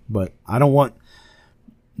care. But I don't want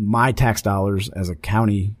my tax dollars as a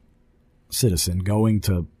county citizen going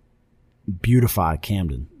to beautify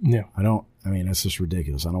Camden. Yeah. That's just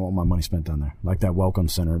ridiculous. I don't want my money spent on there. Like that welcome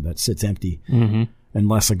center that sits empty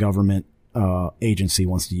unless a government agency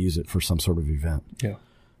wants to use it for some sort of event. Yeah.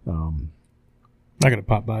 I got to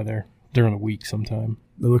pop by there during the week sometime.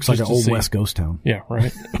 It looks like an old West ghost town. Yeah,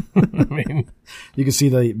 right. I mean, you can see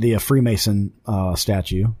the Freemason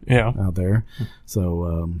statue out there.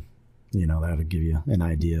 So, that'll give you an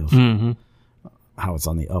idea of how it's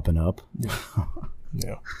on the up and up.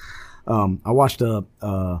 Yeah. I watched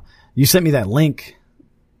you sent me that link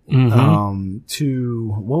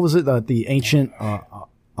to, what was it? The ancient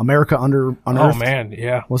America Unearthed. Oh, man,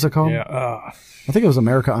 yeah. What's it called? Yeah. I think it was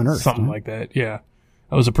America Unearthed. Something like that, yeah.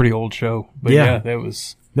 That was a pretty old show. But that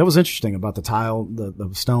was interesting about the tile, the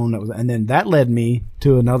stone and then that led me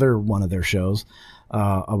to another one of their shows,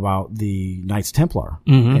 about the Knights Templar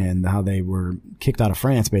and how they were kicked out of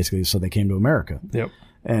France basically. So they came to America. Yep.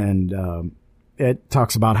 And, it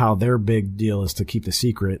talks about how their big deal is to keep the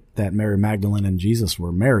secret that Mary Magdalene and Jesus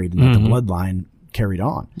were married and that the bloodline carried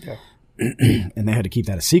on. Yeah. And they had to keep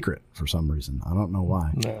that a secret for some reason. I don't know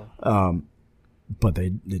why. No. but they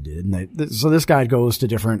did. And so this guy goes to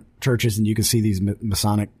different churches, and you can see these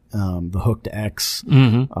Masonic, the hooked X.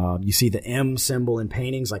 Mm-hmm. You see the M symbol in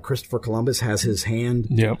paintings, like Christopher Columbus has his hand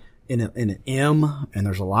in an M, and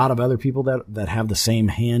there's a lot of other people that have the same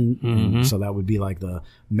hand. Mm-hmm. So that would be like the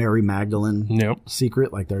Mary Magdalene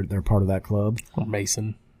secret, like they're part of that club. Or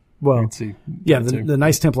Mason. Well, yeah, the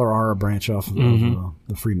Knights Templar are a branch off of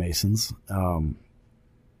the Freemasons.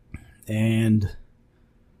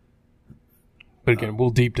 But again, we'll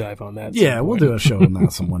deep dive on that. Yeah, we'll do a show on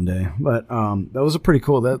that one day. But those are pretty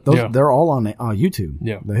cool. They're all on Youtube.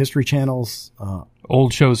 Yeah, the History Channels.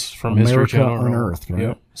 Old shows from America History Channel. Unearthed, right?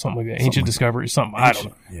 Yeah, something like that. Ancient Discovery, something. I don't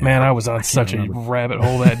know. Yeah. Man, I was on such a rabbit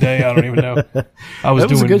hole that day. I don't even know. That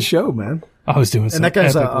was a good show, man. I was doing something. And that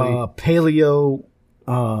guy's a paleo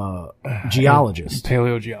geologist.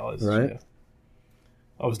 Paleogeologist, right? Yeah.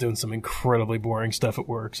 I was doing some incredibly boring stuff at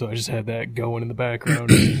work, so I just had that going in the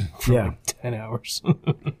background for like 10 hours.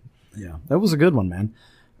 Yeah, that was a good one, man.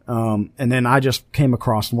 And then I just came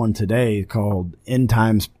across one today called End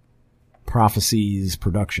Times Prophecies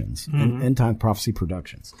Productions. Mm-hmm. End Times Prophecy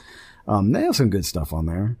Productions. They have some good stuff on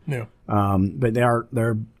there. Yeah. But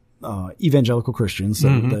they're evangelical Christians,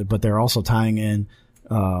 but they're also tying in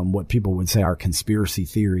what people would say are conspiracy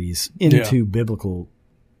theories into biblical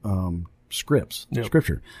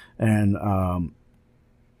scripture. And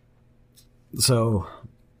so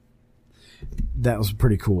that was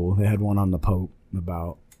pretty cool. They had one on the Pope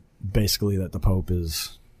about basically that the Pope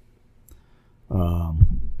is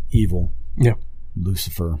evil. Yeah.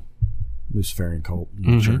 Luciferian cult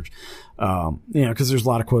in the church. Because there's a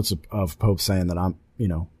lot of quotes of Pope saying that I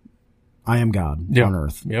am God on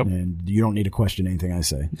earth. Yep. And you don't need to question anything I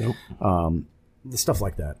say. Nope. Stuff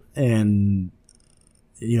like that. And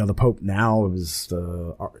the Pope now is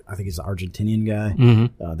I think he's the Argentinian guy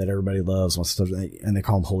that everybody loves, and they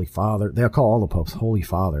call him Holy Father. They call all the popes Holy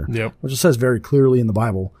Father, which it says very clearly in the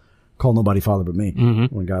Bible, "Call nobody Father but me."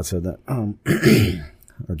 Mm-hmm. When God said that,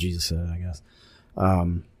 or Jesus said it, I guess.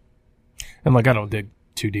 And I don't dig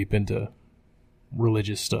too deep into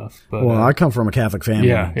religious stuff, but I come from a Catholic family,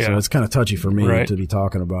 so it's kind of touchy for me to be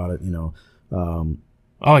talking about it.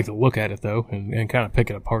 I like to look at it though, and kind of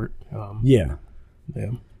pick it apart. Yeah,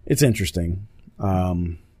 it's interesting.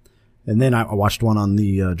 And then I watched one on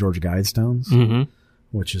the Georgia Guidestones,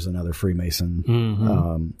 which is another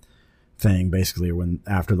Freemason thing. Basically,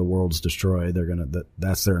 after the world's destroyed,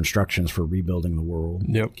 that's their instructions for rebuilding the world.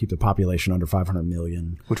 Yep. Keep the population under 500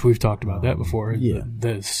 million. Which we've talked about that before. Yeah,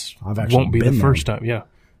 this I've actually won't be been the first there. time. Yeah,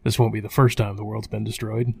 this won't be the first time the world's been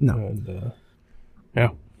destroyed. No. And,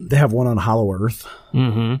 they have one on Hollow Earth,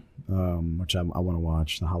 which I want to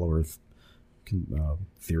watch. The Hollow Earth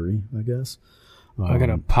theory, I guess. I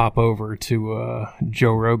gotta pop over to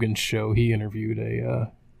Joe Rogan's show. He interviewed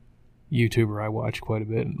a YouTuber I watch quite a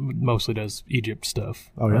bit. Mostly does Egypt stuff.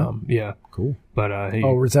 Oh yeah, yeah, cool. But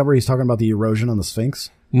is that where he's talking about the erosion on the Sphinx?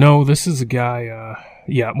 No, this is a guy.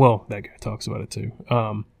 That guy talks about it too.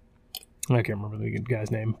 I can't remember the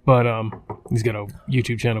guy's name, but he's got a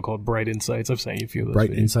YouTube channel called Bright Insights. I've sent you a few of those.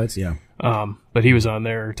 Bright videos. Insights, yeah. But he was on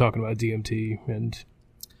there talking about DMT and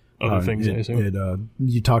other things. I assume.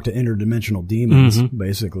 You talk to interdimensional demons,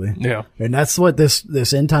 basically. Yeah, and that's what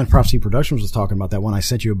this End Time Prophecy Productions was talking about. That one I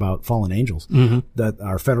sent you about fallen angels. That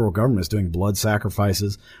our federal government is doing blood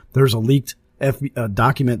sacrifices. There's a leaked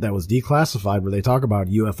document that was declassified where they talk about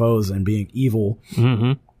UFOs and being evil.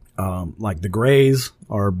 Like the Greys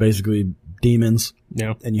are basically demons.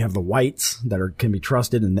 Yeah, and you have the Whites that can be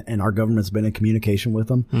trusted, and our government's been in communication with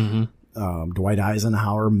them. Dwight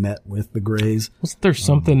Eisenhower met with the Greys. Wasn't there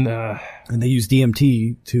something? And they use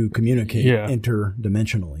DMT to communicate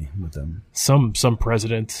interdimensionally with them. Some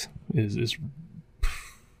president is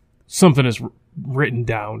something is written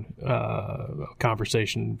down. A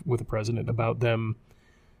conversation with the president about them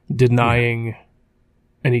denying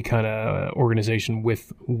any kind of organization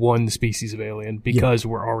with one species of alien because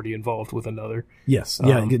we're already involved with another. Yes.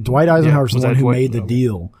 Dwight Eisenhower's the one who made the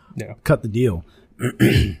deal. Yeah. Cut the deal.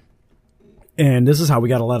 And this is how we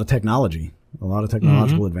got a lot of technology, a lot of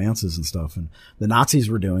technological advances and stuff. And the Nazis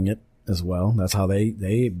were doing it as well. That's how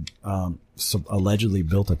they allegedly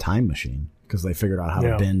built a time machine because they figured out how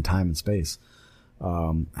to bend time and space.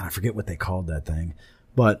 I forget what they called that thing,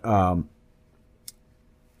 but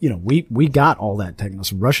we got all that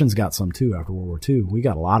technology. Russians got some too after World War II. We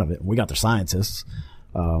got a lot of it. We got their scientists.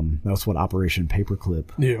 That's what Operation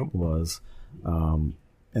Paperclip was.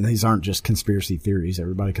 And these aren't just conspiracy theories.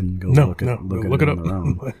 Everybody can go look it up on their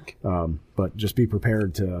own. But just be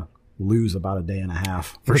prepared to, lose about a day and a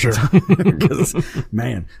half. For sure. Because,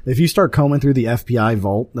 man, if you start combing through the FBI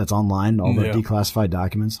vault that's online, all the declassified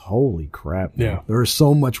documents, holy crap. Man. Yeah. There's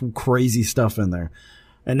so much crazy stuff in there.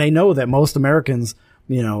 And they know that most Americans,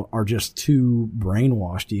 are just too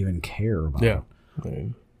brainwashed to even care about it.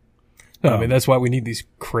 I mean, that's why we need these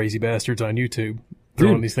crazy bastards on YouTube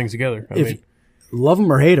throwing these things together. I mean, love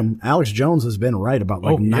him or hate him, Alex Jones has been right about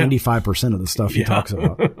 95% of the stuff he talks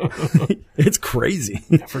about. It's crazy.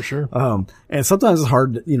 Yeah, for sure. And sometimes it's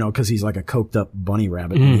hard, cause he's like a coked up bunny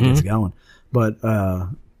rabbit when he gets going. But,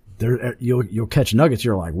 you'll catch nuggets.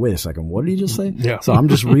 You're like, wait a second, what did he just say? Yeah. So I'm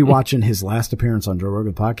just rewatching his last appearance on Joe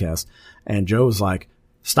Rogan podcast, and Joe's like,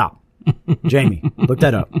 stop. Jamie, look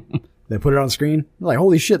that up. They put it on screen. They're like,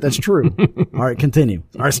 holy shit, that's true. All right, continue.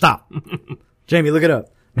 All right, stop. Jamie, look it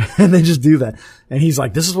up. And they just do that. And he's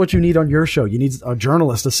like, this is what you need on your show. You need a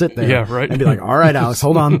journalist to sit there and be like, all right, Alex,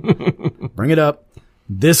 hold on. Bring it up.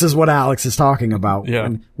 This is what Alex is talking about. Yeah.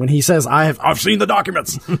 When he says, I've seen the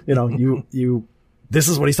documents, this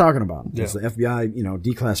is what he's talking about. Yeah. It's the FBI,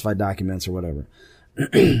 declassified documents or whatever.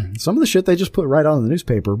 Some of the shit they just put right on the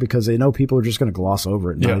newspaper because they know people are just going to gloss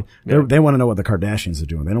over it. They want to know what the Kardashians are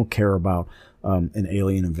doing. They don't care about an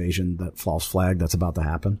alien invasion, that false flag that's about to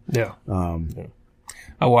happen. Yeah.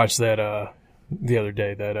 I watched that the other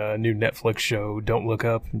day, that new Netflix show, Don't Look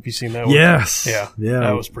Up. Have you seen that one? Yes. Yeah.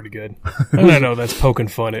 That was pretty good. And I know that's poking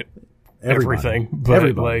fun at everything,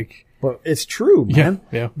 but but it's true, man.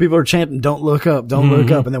 Yeah. People are chanting, don't look up, don't look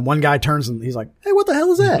up. And then one guy turns and he's like, hey, what the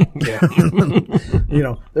hell is that?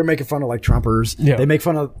 They're making fun of like Trumpers. Yeah. They make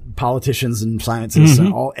fun of politicians and scientists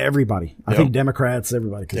and everybody. I think Democrats,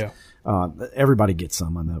 everybody. Everybody gets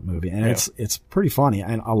some on that movie. And it's pretty funny.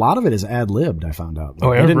 And a lot of it is ad-libbed, I found out.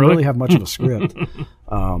 They didn't really have much of a script.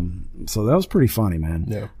 So that was pretty funny, man.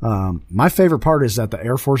 Yeah. My favorite part is that the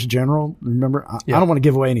Air Force general, remember, I don't want to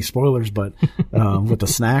give away any spoilers, but with the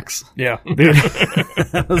snacks. Yeah. Dude,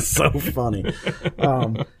 that was so funny.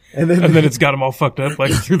 And then it's got them all fucked up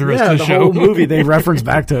like through the rest of the show. Whole movie, they reference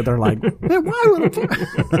back to it. They're like, man, why would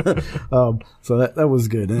I? So that was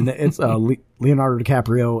good. And it's Leonardo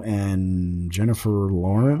DiCaprio and Jennifer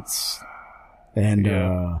Lawrence. And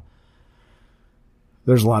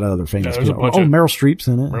there's a lot of other famous people. Meryl Streep's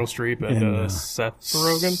in it. Meryl Streep and Seth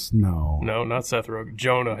Rogen? No, not Seth Rogen.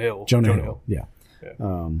 Jonah Hill. Jonah Hill. Yeah.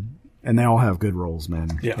 And they all have good roles,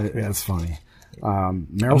 man. Yeah. That's funny. I'm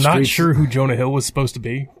not sure who Jonah Hill was supposed to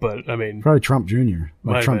be, but I mean, probably Trump Jr.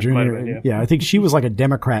 Like Trump Jr. I think she was like a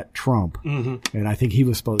Democrat Trump, and I think he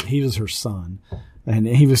was her son, and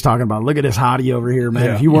he was talking about, look at this hottie over here,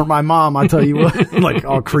 man. If you weren't my mom, I tell you what, like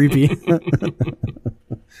all creepy. It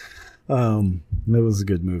was a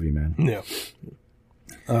good movie, man. Yeah.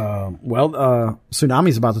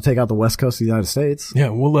 Tsunami's about to take out the west coast of the United States. Yeah,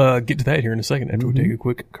 we'll get to that here in a second after we take a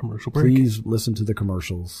quick commercial break. Please listen to the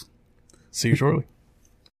commercials. See you shortly.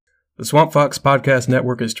 The Swamp Fox Podcast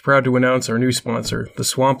Network is proud to announce our new sponsor, the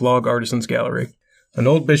Swamp Log Artisans Gallery. An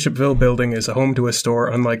old Bishopville building is a home to a store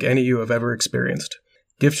unlike any you have ever experienced.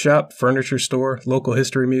 Gift shop, furniture store, local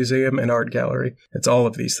history museum, and art gallery. It's all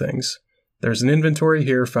of these things. There's an inventory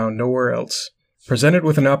here found nowhere else. Presented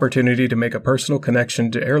with an opportunity to make a personal connection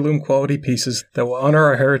to heirloom quality pieces that will honor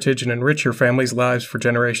our heritage and enrich your family's lives for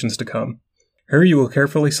generations to come. Here you will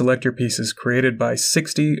carefully select your pieces created by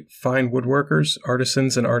 60 fine woodworkers,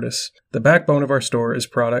 artisans, and artists. The backbone of our store is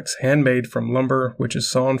products handmade from lumber which is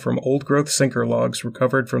sawn from old-growth sinker logs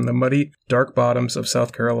recovered from the muddy, dark bottoms of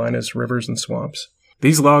South Carolina's rivers and swamps.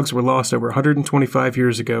 These logs were lost over 125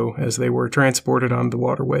 years ago as they were transported on the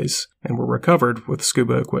waterways and were recovered with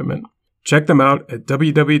scuba equipment. Check them out at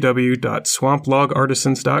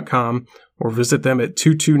www.swamplogartisans.com or visit them at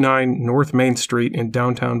 229 North Main Street in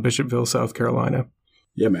downtown Bishopville, South Carolina.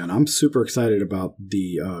 Yeah, man, I'm super excited about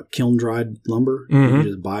the kiln-dried lumber. You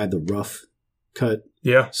just buy the rough cut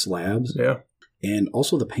slabs. Yeah. And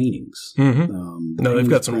also the paintings. They've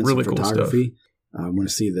got some really cool stuff. I want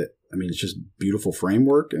to see that. I mean, it's just beautiful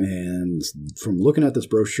framework. And from looking at this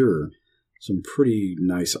brochure, some pretty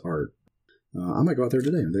nice art. I might go out there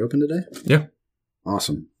today. Are they open today? Yeah.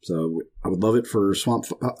 Awesome. So I would love it for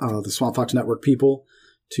the Swamp Fox Network people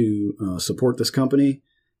to support this company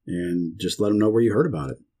and just let them know where you heard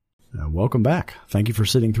about it. Welcome back. Thank you for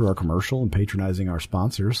sitting through our commercial and patronizing our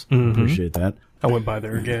sponsors. Appreciate that. I went by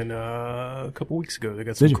there again a couple weeks ago. They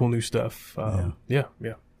got some cool new stuff. Yeah.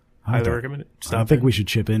 Highly recommend it. I think we should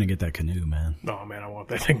chip in and get that canoe, man. Oh, man, I want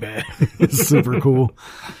that thing bad. It's super cool.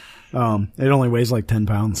 It only weighs like 10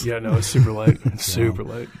 pounds. Yeah, no, it's super light. It's super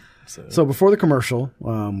light. So before the commercial,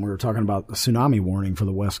 we were talking about the tsunami warning for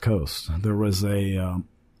the West Coast. There was a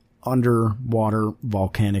underwater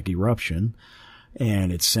volcanic eruption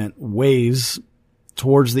and it sent waves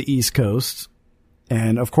towards the East Coast.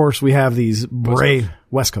 And of course, we have these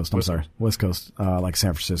West Coast, like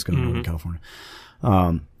San Francisco and Northern California.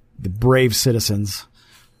 The brave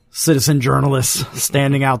citizen journalists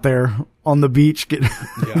standing out there on the beach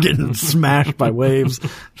getting smashed by waves,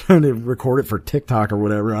 trying to record it for TikTok or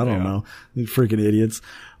whatever. I don't know. These freaking idiots.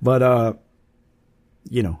 But, I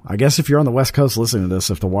guess if you're on the West Coast listening to this,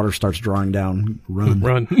 if the water starts drawing down,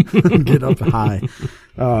 run, get up high.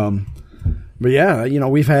 But yeah,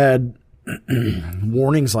 we've had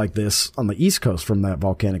warnings like this on the East Coast from that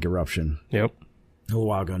volcanic eruption. Yep. A little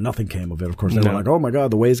while ago. Nothing came of it. Of course, they were like, oh my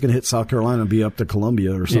God, the wave's going to hit South Carolina and be up to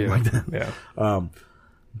Columbia or something like that. Yeah.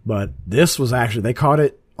 But this was actually, they caught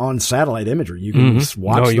it on satellite imagery. You can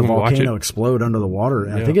watch the volcano explode under the water.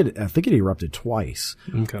 And I think it erupted twice.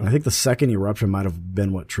 Okay. I think the second eruption might have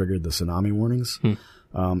been what triggered the tsunami warnings. And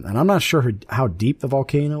I'm not sure how deep the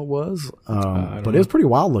volcano was, but it was pretty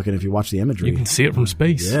wild looking if you watch the imagery. You can see it from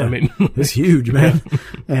space. Yeah, I mean, it's huge, man.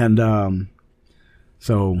 And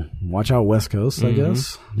so watch out West Coast, I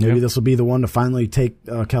guess. Maybe this will be the one to finally take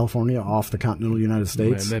California off the continental United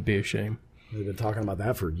States. Man, that'd be a shame. They've been talking about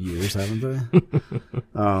that for years, haven't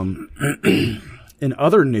they? In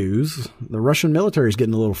other news, the Russian military is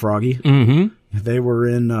getting a little froggy. They were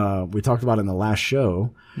in, we talked about it in the last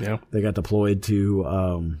show. Yeah. They got deployed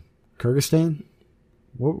to Kyrgyzstan?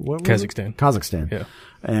 What Kazakhstan. Kazakhstan. Yeah.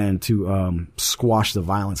 And to squash the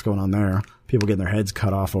violence going on there. People getting their heads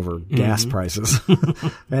cut off over gas prices.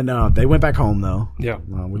 And they went back home, though. Yeah.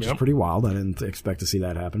 Which is pretty wild. I didn't expect to see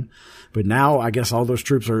that happen. But now I guess all those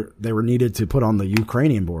troops they were needed to put on the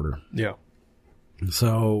Ukrainian border. Yeah.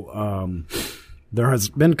 So there has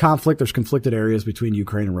been conflict. There's conflicted areas between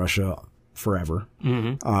Ukraine and Russia forever.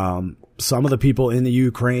 Some of the people in the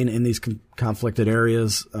Ukraine in these conflicted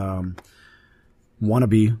areas want to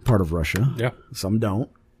be part of Russia. Yeah. Some don't.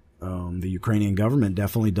 The Ukrainian government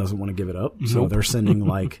definitely doesn't want to give it up. So they're sending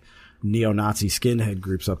like neo-Nazi skinhead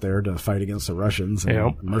groups up there to fight against the Russians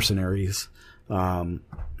and mercenaries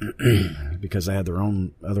because they had their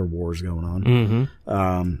own other wars going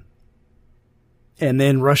on. And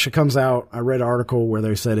then Russia comes out. I read an article where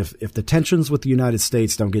they said if the tensions with the United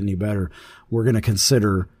States don't get any better, we're going to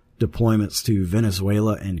consider deployments to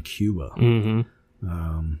Venezuela and Cuba.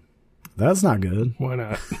 That's not good. Why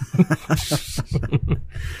not?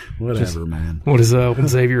 Whatever, man. What does when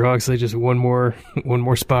Xavier Hawks say? Just one more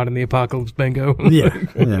spot in the apocalypse bingo.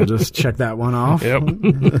 yeah. Just check that one off. Yep.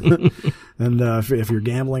 And if you're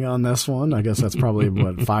gambling on this one, I guess that's probably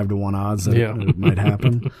 5-1 odds that it might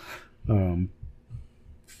happen.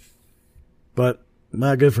 But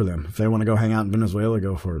not good for them. If they want to go hang out in Venezuela,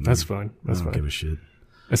 go for it. That's fine. I don't give a shit.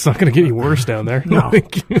 It's not going to get any worse down there. No. No.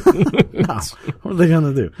 What are they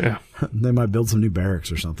going to do? Yeah. They might build some new barracks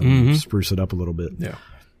or something, spruce it up a little bit. Yeah.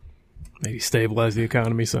 Maybe stabilize the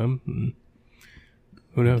economy some.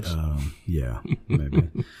 Who knows? Yeah, maybe.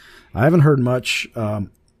 I haven't heard much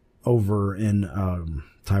over in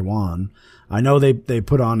Taiwan. I know they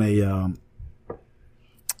put on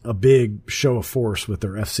a big show of force with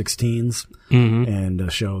their F-16s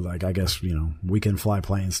and show, like, I guess, we can fly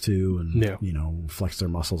planes too and, flex their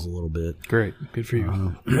muscles a little bit. Great. Good for you.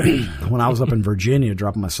 When I was up in Virginia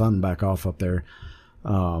dropping my son back off up there,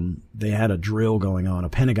 they had a drill going on, a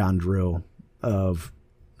Pentagon drill of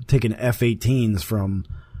taking F-18s from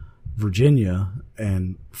Virginia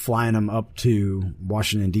and flying them up to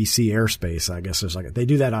Washington, D.C. airspace. I guess there's they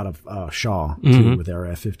do that out of Shaw too with their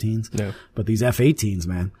F-15s. Yeah. But these F-18s,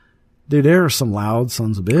 man, dude, there are some loud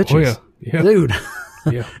sons of bitches. Oh, yeah. Yeah. Dude.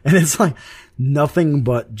 Yeah. And it's like nothing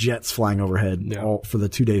but jets flying overhead all for the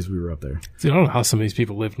 2 days we were up there. See, I don't know how some of these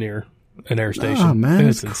people live near an air station. Oh, man,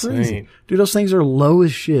 it's insane. Insane. Dude, those things are low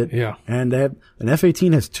as shit. Yeah. And an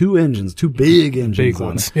F-18 has two big engines. Big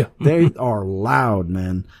ones. Yeah. They are loud,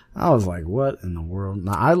 man. I was like, what in the world?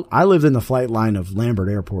 Now, I lived in the flight line of Lambert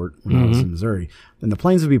Airport when I was in Missouri, and the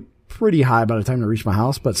planes would be pretty high by the time they reach my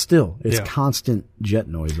house, but still, it's constant jet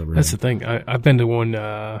noise over That's there. the thing. I've been to one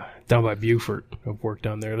down by Beaufort. I've worked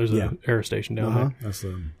down there. There's an air station down there. That's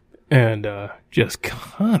and just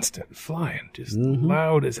constant flying, just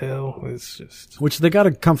loud as hell. It's just which they got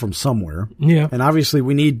to come from somewhere. Yeah, and obviously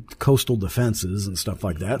we need coastal defenses and stuff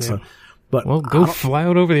like that. Yeah. So, but go fly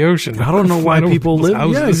out over the ocean. I don't know why people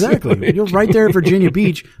live. Yeah, exactly. You're right there at Virginia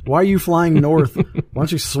Beach. Why are you flying north? Why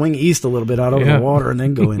don't you swing east a little bit out over the water and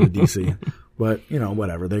then go into DC? But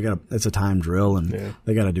whatever. It's a time drill and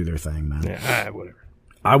they got to do their thing, man. Yeah, whatever.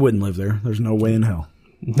 I wouldn't live there. There's no way in hell.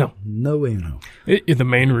 No way in hell. The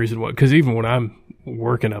main reason why, because even when I'm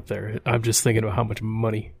working up there, I'm just thinking about how much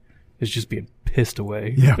money is just being pissed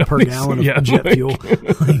away. Yeah, per gallon of jet fuel.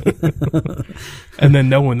 And then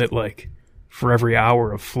knowing that, like, for every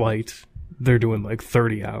hour of flight, they're doing like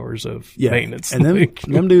 30 hours of maintenance. And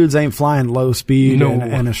them dudes ain't flying low speed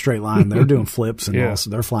in a straight line. They're doing flips and also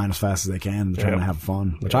they're flying as fast as they can and trying to have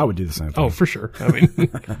fun, which I would do the same thing. Oh, for sure. I mean,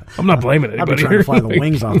 I'm not blaming anybody. I'd be trying to fly the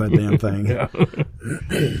wings off that damn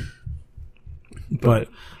thing. But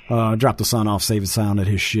dropped the son off safe and sound at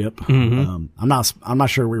his ship. I'm not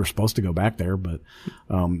sure we were supposed to go back there, but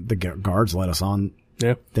the guards let us on.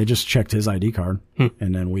 Yeah. They just checked his ID card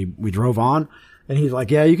and then we drove on. And he's like,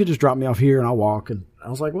 yeah, you could just drop me off here and I'll walk. And I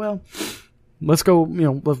was like, well, let's go,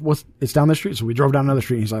 it's down the street. So we drove down another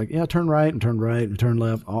street. And he's like, yeah, turn right and turn right and turn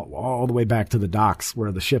left all the way back to the docks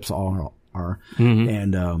where the ships all are.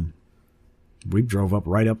 And we drove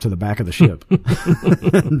right up to the back of the ship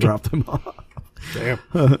and dropped him off. Damn.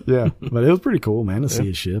 Yeah. But it was pretty cool, man, to see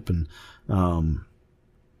his ship. And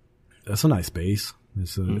that's a nice base.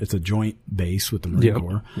 It's a joint base with the Marine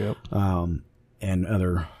Corps. Yep. And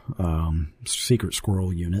other secret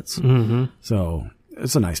squirrel units. So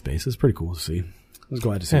it's a nice base. It's pretty cool to see. I was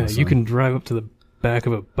glad to see it. You can drive up to the back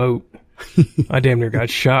of a boat. I damn near got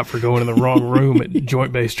shot for going in the wrong room at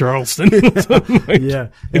Joint Base Charleston. In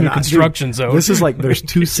the construction zone. This is like, there's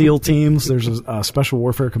 2 SEAL teams. There's a special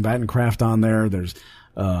warfare combatant craft on there. There's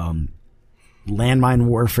landmine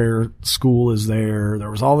warfare school is there. There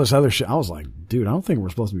was all this other shit. I was like, dude, I don't think we're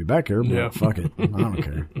supposed to be back here, but fuck it. I don't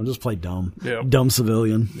care. I'll just play dumb. Dumb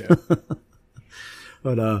civilian.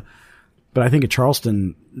 But I think at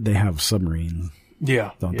Charleston they have submarines.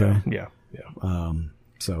 Don't they? Yeah.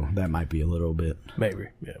 So that might be a little bit. Maybe,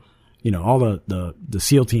 yeah. All the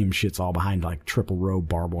SEAL team shit's all behind like triple row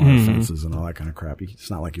barbed wire fences and all that kind of crap.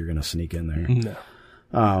 It's not like you're going to sneak in there.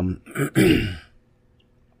 No.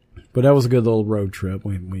 But that was a good little road trip.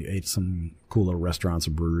 We ate some cool little restaurants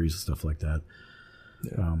and breweries and stuff like that.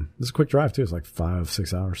 It's a quick drive too. It's like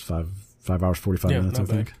 5-6 hours, 5 hours, 45 minutes, I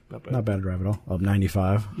think. Not bad drive at all. Up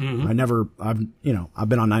 95. I've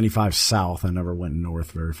been on 95 south. I never went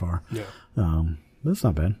north very far. But it's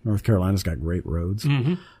not bad. North Carolina's got great roads.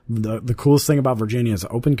 The coolest thing about Virginia is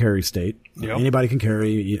an open carry state. Anybody can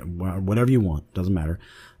carry whatever you want. Doesn't matter.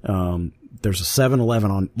 There's a 7-Eleven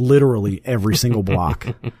on literally every single block.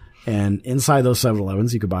 And inside those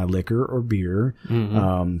 7-Elevens, you could buy liquor or beer,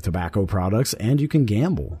 tobacco products, and you can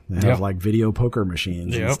gamble. They have like video poker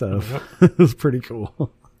machines and stuff. It was pretty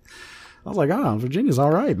cool. I was like, Virginia's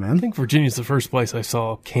all right, man. I think Virginia's the first place I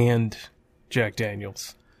saw canned Jack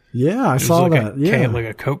Daniels. Yeah, I saw that. Like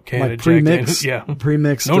a Coke can of Jack Daniels. Yeah.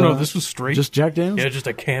 Pre-mixed. No, this was straight. Just Jack Daniels? Yeah, just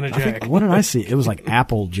a can of Jack. What did I see? It was like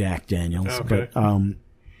apple Jack Daniels. Okay. But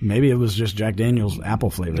maybe it was just Jack Daniels apple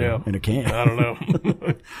flavor in a can. I don't know.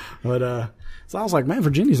 But so I was like, man,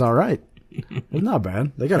 Virginia's all right. It's not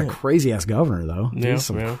bad. They got a crazy ass governor though. He's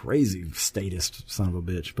some crazy statist son of a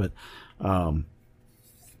bitch. But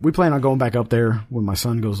we plan on going back up there when my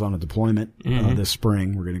son goes on a deployment this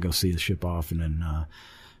spring. We're going to go see the ship off and then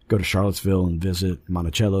go to Charlottesville and visit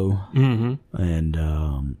Monticello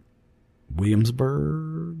and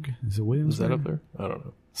Williamsburg. Is it Williamsburg? Is that up there? I don't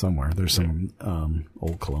know. Somewhere. There's some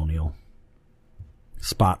old colonial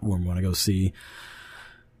spot where we want to go see.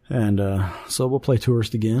 And so we'll play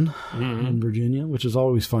tourist again in Virginia, which is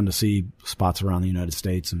always fun to see spots around the United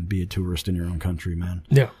States and be a tourist in your own country, man.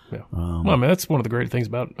 Yeah. Well, I mean, that's one of the great things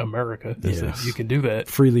about America is that you can do that.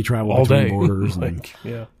 Freely travel all between borders. And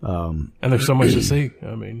there's so much to see.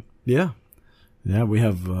 I mean. Yeah, we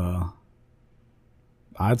have,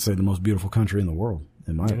 I'd say, the most beautiful country in the world,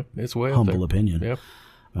 in my it's way humble opinion. Yep.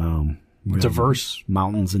 Diverse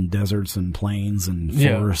mountains and deserts and plains and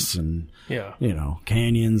forests and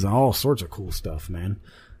canyons and all sorts of cool stuff, man.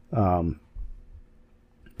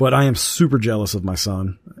 But I am super jealous of my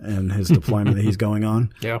son and his deployment that he's going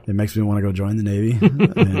on. Yeah, it makes me want to go join the Navy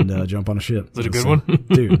and jump on a ship. Is it a good one,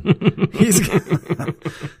 dude?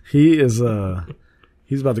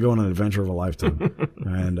 He's about to go on an adventure of a lifetime,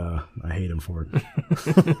 and I hate him for it.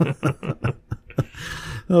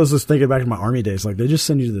 I was just thinking back to my Army days. Like, they just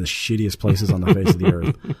send you to the shittiest places on the face of the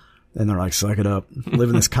earth. And they're like, suck it up. Live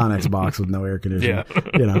in this Connex box with no air conditioning.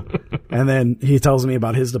 Yeah. And then he tells me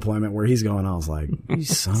about his deployment where he's going. I was like, you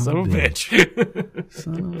son of a bitch.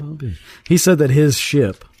 Son of a bitch. He said that his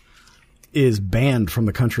ship is banned from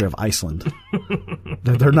the country of Iceland.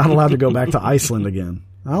 That they're not allowed to go back to Iceland again.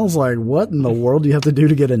 I was like, what in the world do you have to do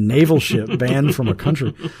to get a naval ship banned from a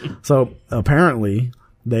country? So apparently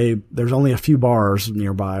there's only a few bars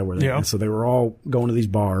nearby where so they were all going to these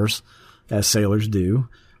bars as sailors do.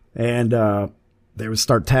 And, they would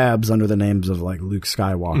start tabs under the names of like Luke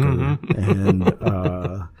Skywalker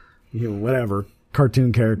and, whatever.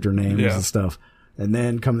 cartoon character names and stuff. And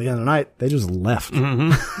then come the end of the night, they just left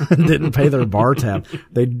and didn't pay their bar tab.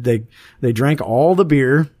 They drank all the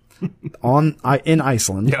beer in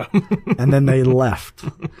Iceland, and then they left.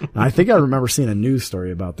 And I think I remember seeing a news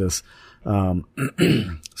story about this.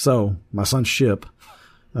 So my son's ship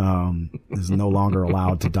is no longer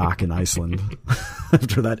allowed to dock in Iceland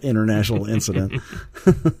after that international incident.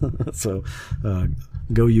 So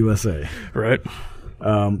go USA. Right.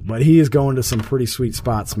 But he is going to some pretty sweet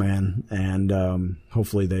spots, man, and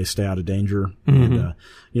hopefully they stay out of danger. And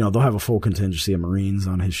they'll have a full contingency of Marines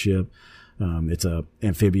on his ship. It's a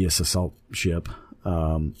amphibious assault ship,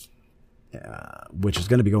 which is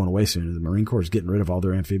going to be going away soon. The Marine Corps is getting rid of all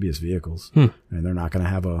their amphibious vehicles, and they're not going to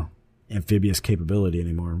have a amphibious capability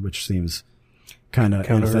anymore, which seems kind of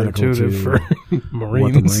antithetical to for Marines.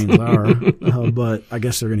 What the Marines are. But I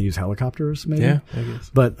guess they're going to use helicopters, maybe. Yeah, I guess.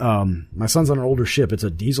 But my son's on an older ship. It's a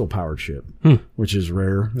diesel-powered ship, which is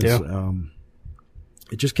rare.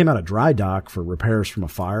 It just came out of dry dock for repairs from a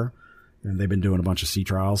fire. And they've been doing a bunch of sea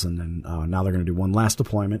trials, and then now they're going to do one last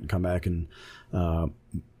deployment and come back, and I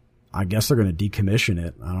guess they're going to decommission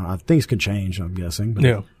it. I don't know. Things could change, I'm guessing. But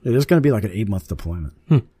it is going to be like an 8-month deployment.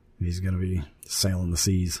 He's going to be sailing the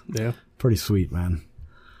seas. Yeah. Pretty sweet, man.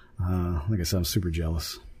 Like I said, I'm super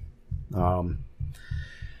jealous. That's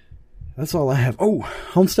all I have. Oh,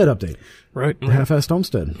 homestead update. Right. The half-assed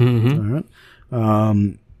homestead. All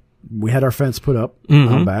right. We had our fence put up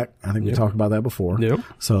out back. I think we talked about that before.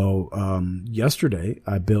 So yesterday,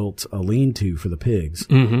 I built a lean-to for the pigs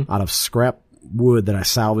out of scrap wood that I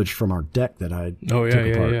salvaged from our deck that I took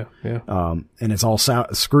apart. And it's all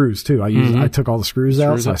screws, too. I took all the screws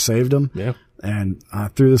out, so I saved them. Yeah. And I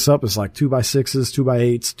threw this up. It's like 2x6s,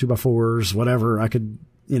 2x8s, 2x4s, whatever I could,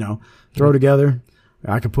 throw together.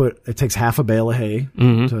 I could it takes half a bale of hay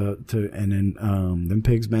and then, them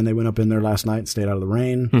pigs, man, they went up in there last night and stayed out of the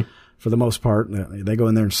rain for the most part. They go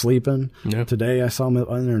in there and sleeping. Yeah. Today I saw them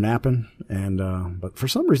in there napping but for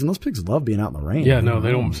some reason those pigs love being out in the rain. Yeah, no,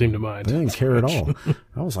 they don't seem to mind. They didn't care at all.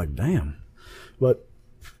 I was like, damn. But,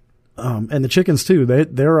 and the chickens too,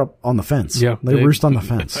 they're up on the fence. Yeah. They roost on the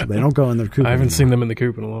fence. They don't go in their coop. I haven't seen them in the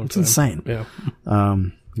coop in a long time. It's insane. Yeah.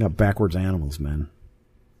 Got backwards animals, man.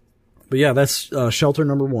 But yeah, that's shelter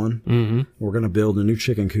number 1. We're going to build a new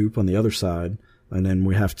chicken coop on the other side, and then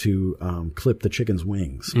we have to clip the chicken's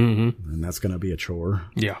wings, and that's going to be a chore.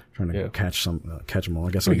 Yeah, trying to catch them all.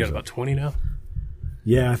 I guess we got about 20 now.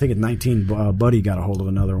 Yeah, I think at 19, Buddy got a hold of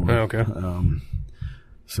another one. Oh, okay.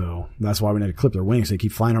 So that's why we need to clip their wings. They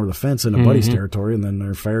keep flying over the fence into Buddy's territory, and then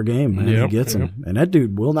they're fair game, and he gets them. And that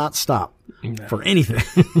dude will not stop for anything.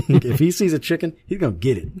 If he sees a chicken, he's going to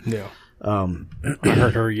get it. Yeah. I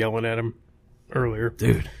heard her yelling at him earlier.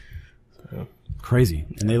 Dude. So. Crazy.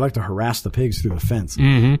 And they like to harass the pigs through the fence.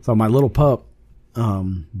 So my little pup,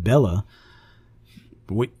 Bella,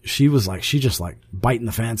 she just like biting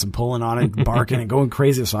the fence and pulling on it, barking and going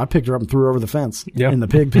crazy. So I picked her up and threw her over the fence in the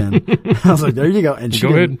pig pen. I was like, there you go. And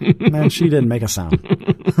she didn't make a sound.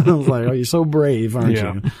 I was like, oh, you're so brave, aren't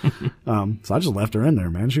you? So I just left her in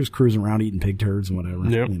there, man. She was cruising around eating pig turds and whatever.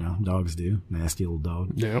 Dogs do. Nasty little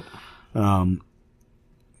dog. Yep.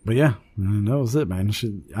 But yeah, that was it, man.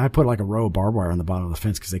 I put like a row of barbed wire on the bottom of the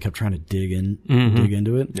fence because they kept trying to dig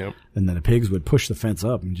into it. Yep. And then the pigs would push the fence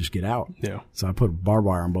up and just get out. Yeah. So I put barbed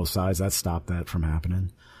wire on both sides. That stopped that from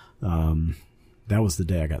happening. That was the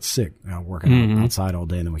day I got sick. I was working outside all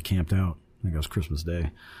day, and then we camped out. I think it was Christmas Day.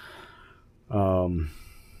 So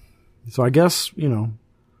I guess, the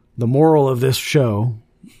moral of this show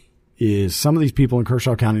is some of these people in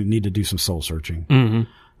Kershaw County need to do some soul searching.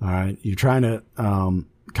 All right. You're trying to,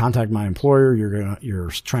 contact my employer. You're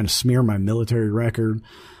trying to smear my military record.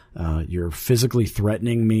 You're physically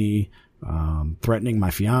threatening me, threatening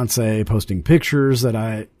my fiance, posting pictures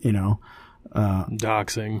that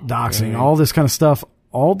doxing, all this kind of stuff,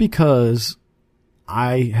 all because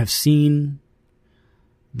I have seen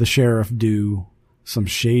the sheriff do some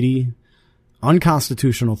shady,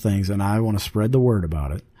 unconstitutional things, and I want to spread the word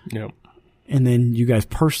about it. Yep. And then you guys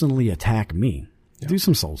personally attack me. Yep. Do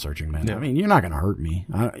some soul searching, man. Yep. I mean, you're not going to hurt me.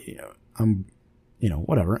 I'm,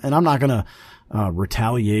 whatever. And I'm not going to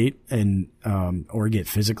retaliate and or get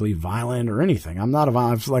physically violent or anything. I'm not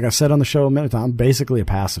like I said on the show a minute ago, I'm basically a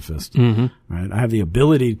pacifist. Right? I have the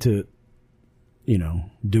ability to,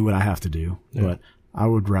 do what I have to do, but I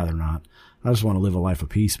would rather not. I just want to live a life of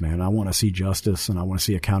peace, man. I want to see justice, and I want to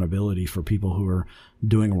see accountability for people who are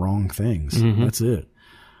doing wrong things. That's it.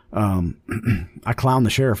 I clown the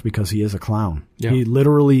sheriff because he is a clown. Yeah. He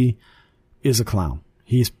literally is a clown.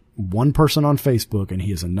 He's one person on Facebook and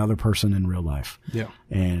he is another person in real life. Yeah.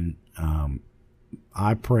 And,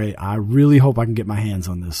 I really hope I can get my hands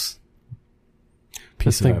on this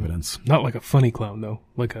piece of evidence. Not like a funny clown, though.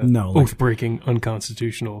 Like a oath-breaking,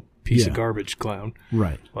 unconstitutional piece of garbage clown.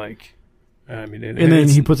 Right. Like, I mean... And then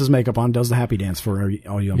he puts his makeup on, does the happy dance for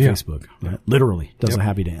all you on Facebook. Right? Literally, does a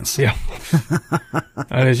happy dance. Yeah.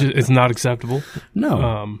 And it's not acceptable.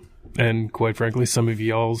 No. And quite frankly, some of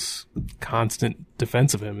y'all's constant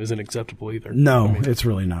defense of him isn't acceptable either. No, it's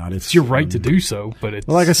really not. It's your right to do so, but it's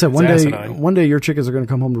like I said, asinine. one day your chickens are going to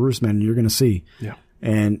come home to roost, man, and you're going to see. Yeah.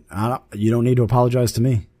 And you don't need to apologize to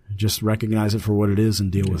me. Just recognize it for what it is and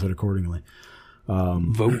deal with it accordingly.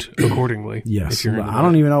 Vote accordingly. Yes. I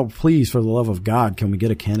don't even know. Please, for the love of God, can we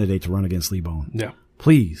get a candidate to run against Lee Bowen? Yeah.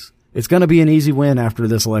 Please. It's going to be an easy win after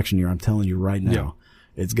this election year. I'm telling you right now. Yeah.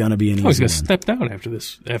 It's going to be an easy win. He's going to step down after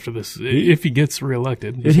this. If he gets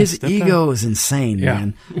reelected. His ego is insane,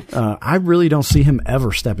 man. I really don't see him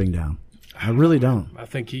ever stepping down. I really don't. I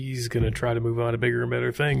think he's going to try to move on to bigger and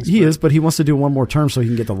better things. He is, but he wants to do one more term so he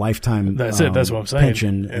can get the lifetime That's what I'm saying.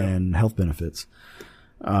 Pension and health benefits.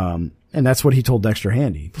 And that's what he told Dexter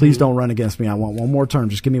Handy. Please don't run against me. I want one more term.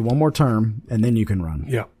 Just give me one more term, and then you can run.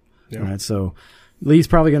 Yeah. All right, so Lee's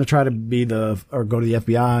probably going to try to go to the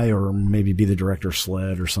FBI or maybe be the director of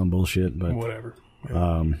SLED or some bullshit. But whatever.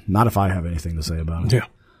 Yeah. Not if I have anything to say about it. Yeah.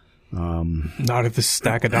 Not if this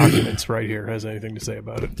stack of documents right here has anything to say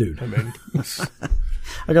about it. Dude. I mean,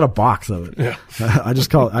 I got a box of it. Yeah.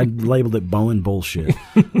 I labeled it Bowen bullshit.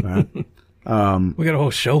 Right? We got a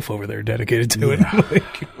whole shelf over there dedicated to it.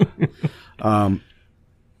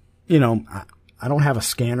 I don't have a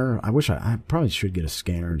scanner. I wish I probably should get a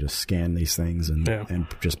scanner and just scan these things and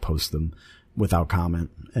just post them without comment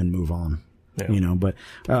and move on. Yeah. But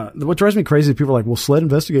what drives me crazy is people are like, well, SLED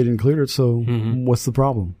investigated and cleared it, so what's the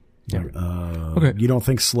problem? Yeah. Okay. You don't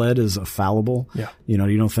think SLED is fallible? Yeah. You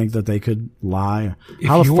don't think that they could lie?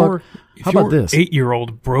 How about this?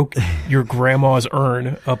 8-year-old broke your grandma's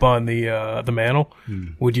urn up on the mantle,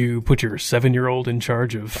 would you put your 7-year-old in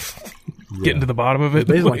charge of getting to the bottom of it? It's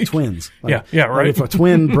basically like twins. Like, right. Like if a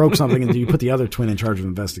twin broke something and you put the other twin in charge of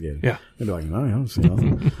investigating. Yeah. They'd be like, no, I don't see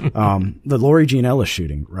nothing. The Lori Jean Ellis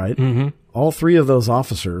shooting, right? Mm-hmm. All 3 of those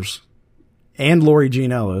officers and Lori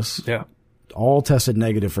Jean Ellis. Yeah. All tested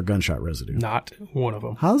negative for gunshot residue. Not one of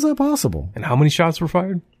them. How is that possible? And how many shots were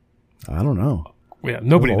fired? I don't know. Yeah,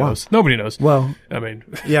 nobody knows. Nobody knows. Well, I mean,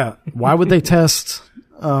 yeah. Why would they test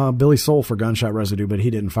Billy Soul for gunshot residue, but he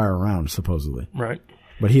didn't fire a round, supposedly? Right.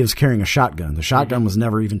 But he was carrying a shotgun. The shotgun was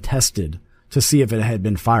never even tested to see if it had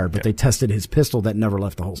been fired, but they tested his pistol that never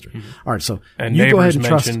left the holster. All right, so and you neighbors go ahead and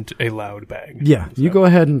mentioned a loud bang. Yeah, so. You go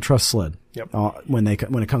ahead and trust SLED. Yep. When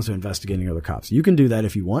it comes to investigating other cops, you can do that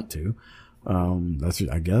if you want to.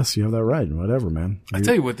 I guess you have that right. Whatever, man. I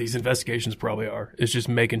tell you what these investigations probably are. Is just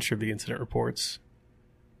making sure the incident reports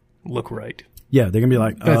look right. Yeah, they're gonna be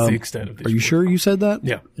like, that's the extent of these. Are you sure you said that?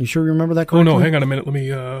 Yeah. You sure you remember that correctly? Oh, no, hang on a minute. Let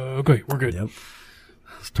me, okay, we're good. Yep.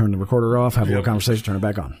 Let's turn the recorder off, have a little conversation, turn it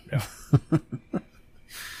back on. Yeah.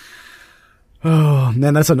 Oh,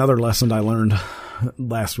 man, that's another lesson I learned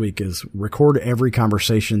last week is record every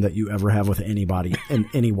conversation that you ever have with anybody in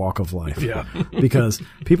any walk of life. Yeah. Because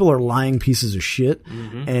people are lying pieces of shit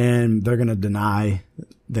and they're going to deny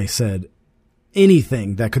they said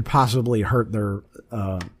anything that could possibly hurt their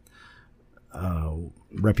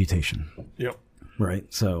reputation. Yep. Right.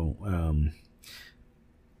 So,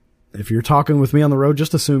 if you're talking with me on the road,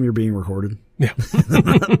 just assume you're being recorded. Yeah.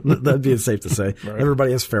 That'd be safe to say. Right.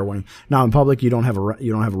 Everybody has fair warning. Now in public, you don't have a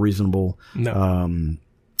reasonable, a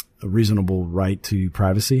reasonable right to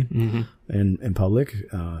privacy in public.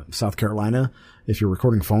 South Carolina, if you're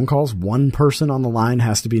recording phone calls, one person on the line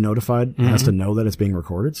has to be notified, has to know that it's being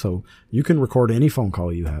recorded. So you can record any phone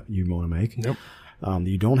call you want to make. Yep.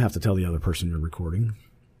 You don't have to tell the other person you're recording.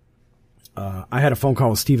 I had a phone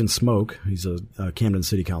call with Stephen Smoke. He's a Camden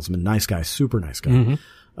City Councilman. Nice guy, super nice guy.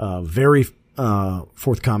 Very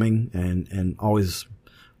forthcoming and always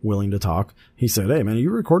willing to talk. He said, "Hey, man, are you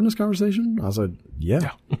recording this conversation?" I said,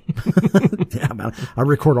 "Yeah." Yeah, man. I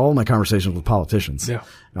record all my conversations with politicians. Yeah.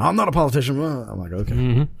 Now, I'm not a politician. Well, I'm like,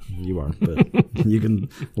 okay, you are, but you can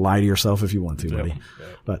lie to yourself if you want to, buddy. Yeah.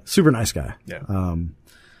 But super nice guy. Yeah.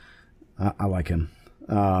 I like him.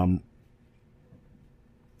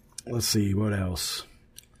 Let's see, what else?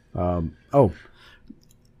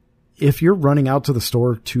 If you're running out to the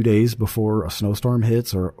store 2 days before a snowstorm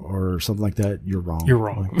hits or something like that, you're wrong. You're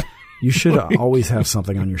wrong. Like, you should always have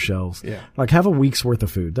something on your shelves. Yeah. Like have a week's worth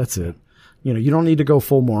of food. That's it. You don't need to go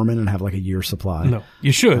full Mormon and have like a year's supply. No,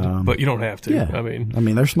 you should, but you don't have to. Yeah. I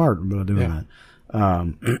mean, they're smart about doing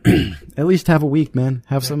that. At least have a week, man.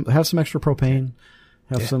 Have some extra propane.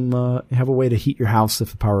 Have have a way to heat your house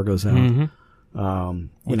if the power goes out.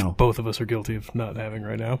 You know, both of us are guilty of not having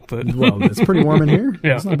right now, but well, it's pretty warm in here.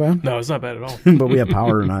 Yeah. It's not bad. No, it's not bad at all. But we have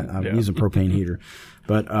power, and I'm using propane heater.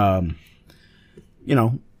 But, you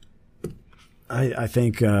know, I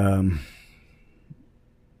think throw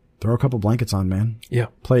a couple blankets on, man. Yeah.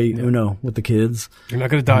 Play Uno with the kids. You're not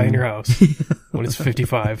going to die in your house when it's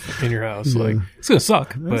 55 in your house. Like, it's going to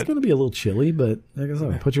suck. It's But going to be a little chilly, but like I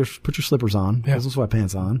said, put your slippers on. Put some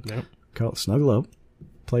sweatpants on. Yep. Snuggle up.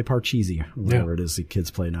 Play Parcheesi, or whatever it is the kids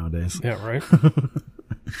play nowadays. Yeah, right?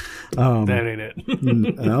 That ain't it.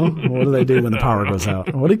 No? What do they do when the power goes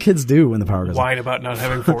out? What do kids do when the power goes out? Whine about not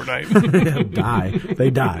having Fortnite. Die.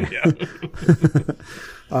 They die.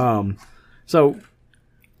 Yeah. So,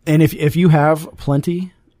 and if you have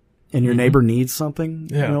plenty and your neighbor needs something,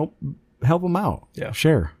 you know, help them out. Yeah.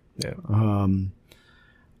 Share. Yeah.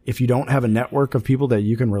 If you don't have a network of people that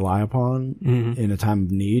you can rely upon in a time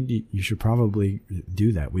of need, you should probably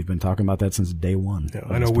do that. We've been talking about that since day one. Yeah,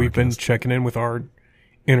 I know we've been checking in with our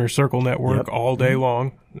inner circle network all day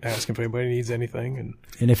long, asking if anybody needs anything.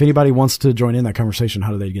 And if anybody wants to join in that conversation,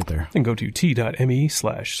 how do they get there? Then go to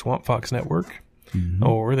t.me/SwampFox Network,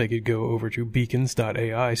 or they could go over to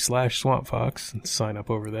beacons.ai/SwampFox and sign up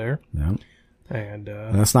over there. Yeah. And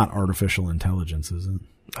that's not artificial intelligence, is it?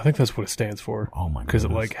 I think that's what it stands for. Oh my god! Because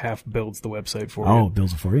it like half builds the website for you. Oh, it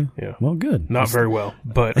builds it for you? Yeah. Well, good. Not very well,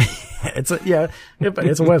 but it's a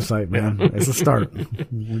website, man. It's a start.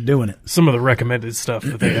 We're doing it. Some of the recommended stuff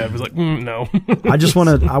that they have is like, no. I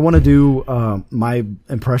want to do my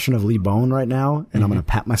impression of Lee Bone right now, and I'm going to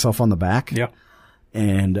pat myself on the back. Yeah.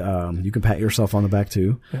 And you can pat yourself on the back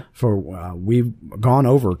too. Yeah. For we've gone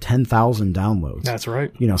over 10,000 downloads. That's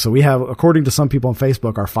right. You know, so we have, according to some people on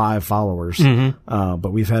Facebook, our 5 followers.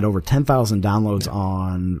 But we've had over 10,000 downloads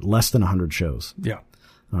on less than 100 shows. Yeah.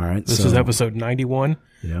 All right. This is episode 91.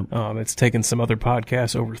 Yeah. It's taken some other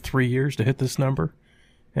podcasts over 3 years to hit this number,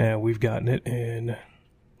 and we've gotten it in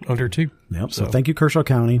under 2. Yep. So thank you, Kershaw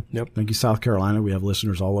County. Yep. Thank you, South Carolina. We have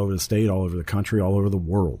listeners all over the state, all over the country, all over the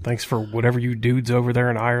world. Thanks for whatever you dudes over there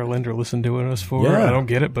in Ireland are listening to us for. Yeah. I don't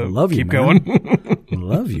get it, but love keep you, going. I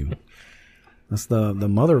love you. That's the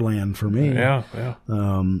motherland for me. Yeah.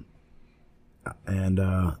 And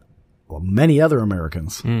many other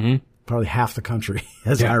Americans. Probably half the country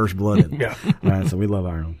has Irish blood in it. Yeah. All right, so we love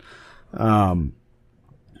Ireland. I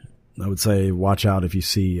would say watch out if you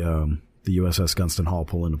see the USS Gunston Hall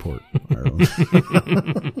pull into port.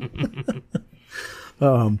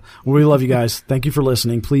 We love you guys. Thank you for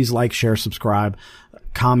listening. Please like, share, subscribe,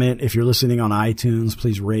 comment. If you're listening on iTunes,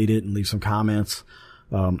 please rate it and leave some comments.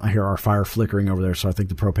 I hear our fire flickering over there, so I think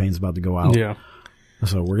the propane's about to go out. Yeah.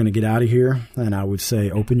 So we're going to get out of here, and I would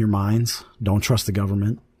say open your minds. Don't trust the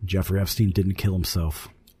government. Jeffrey Epstein didn't kill himself.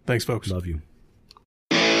 Thanks, folks. Love you.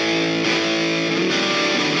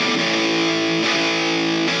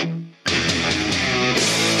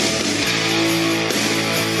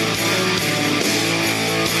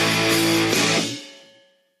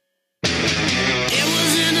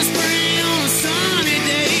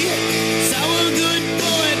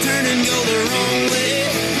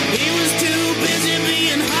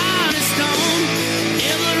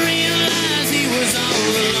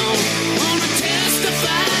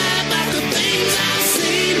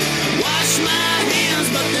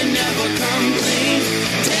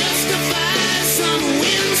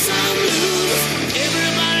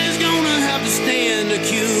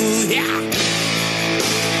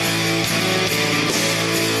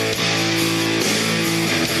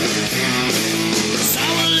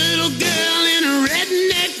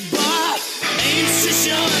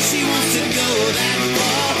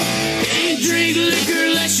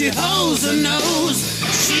 She holds her nose.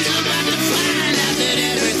 She's about to find out that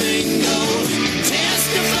everything goes.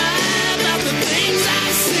 Testify about the things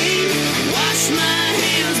I've seen. Wash my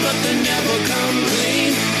hands, but they never come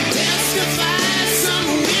clean. Testify, some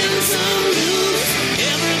win, some lose.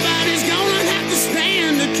 Everybody's gonna have to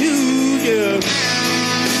stand accused, yeah.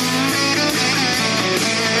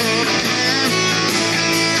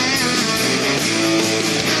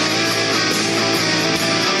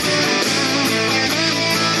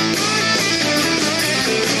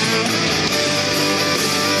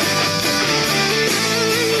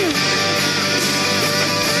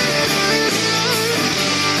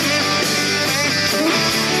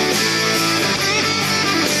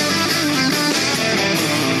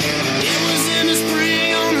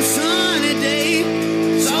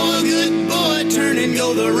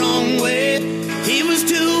 The wrong way. He was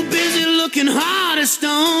too busy looking hard as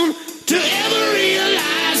stone to ever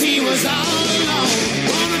realize he was all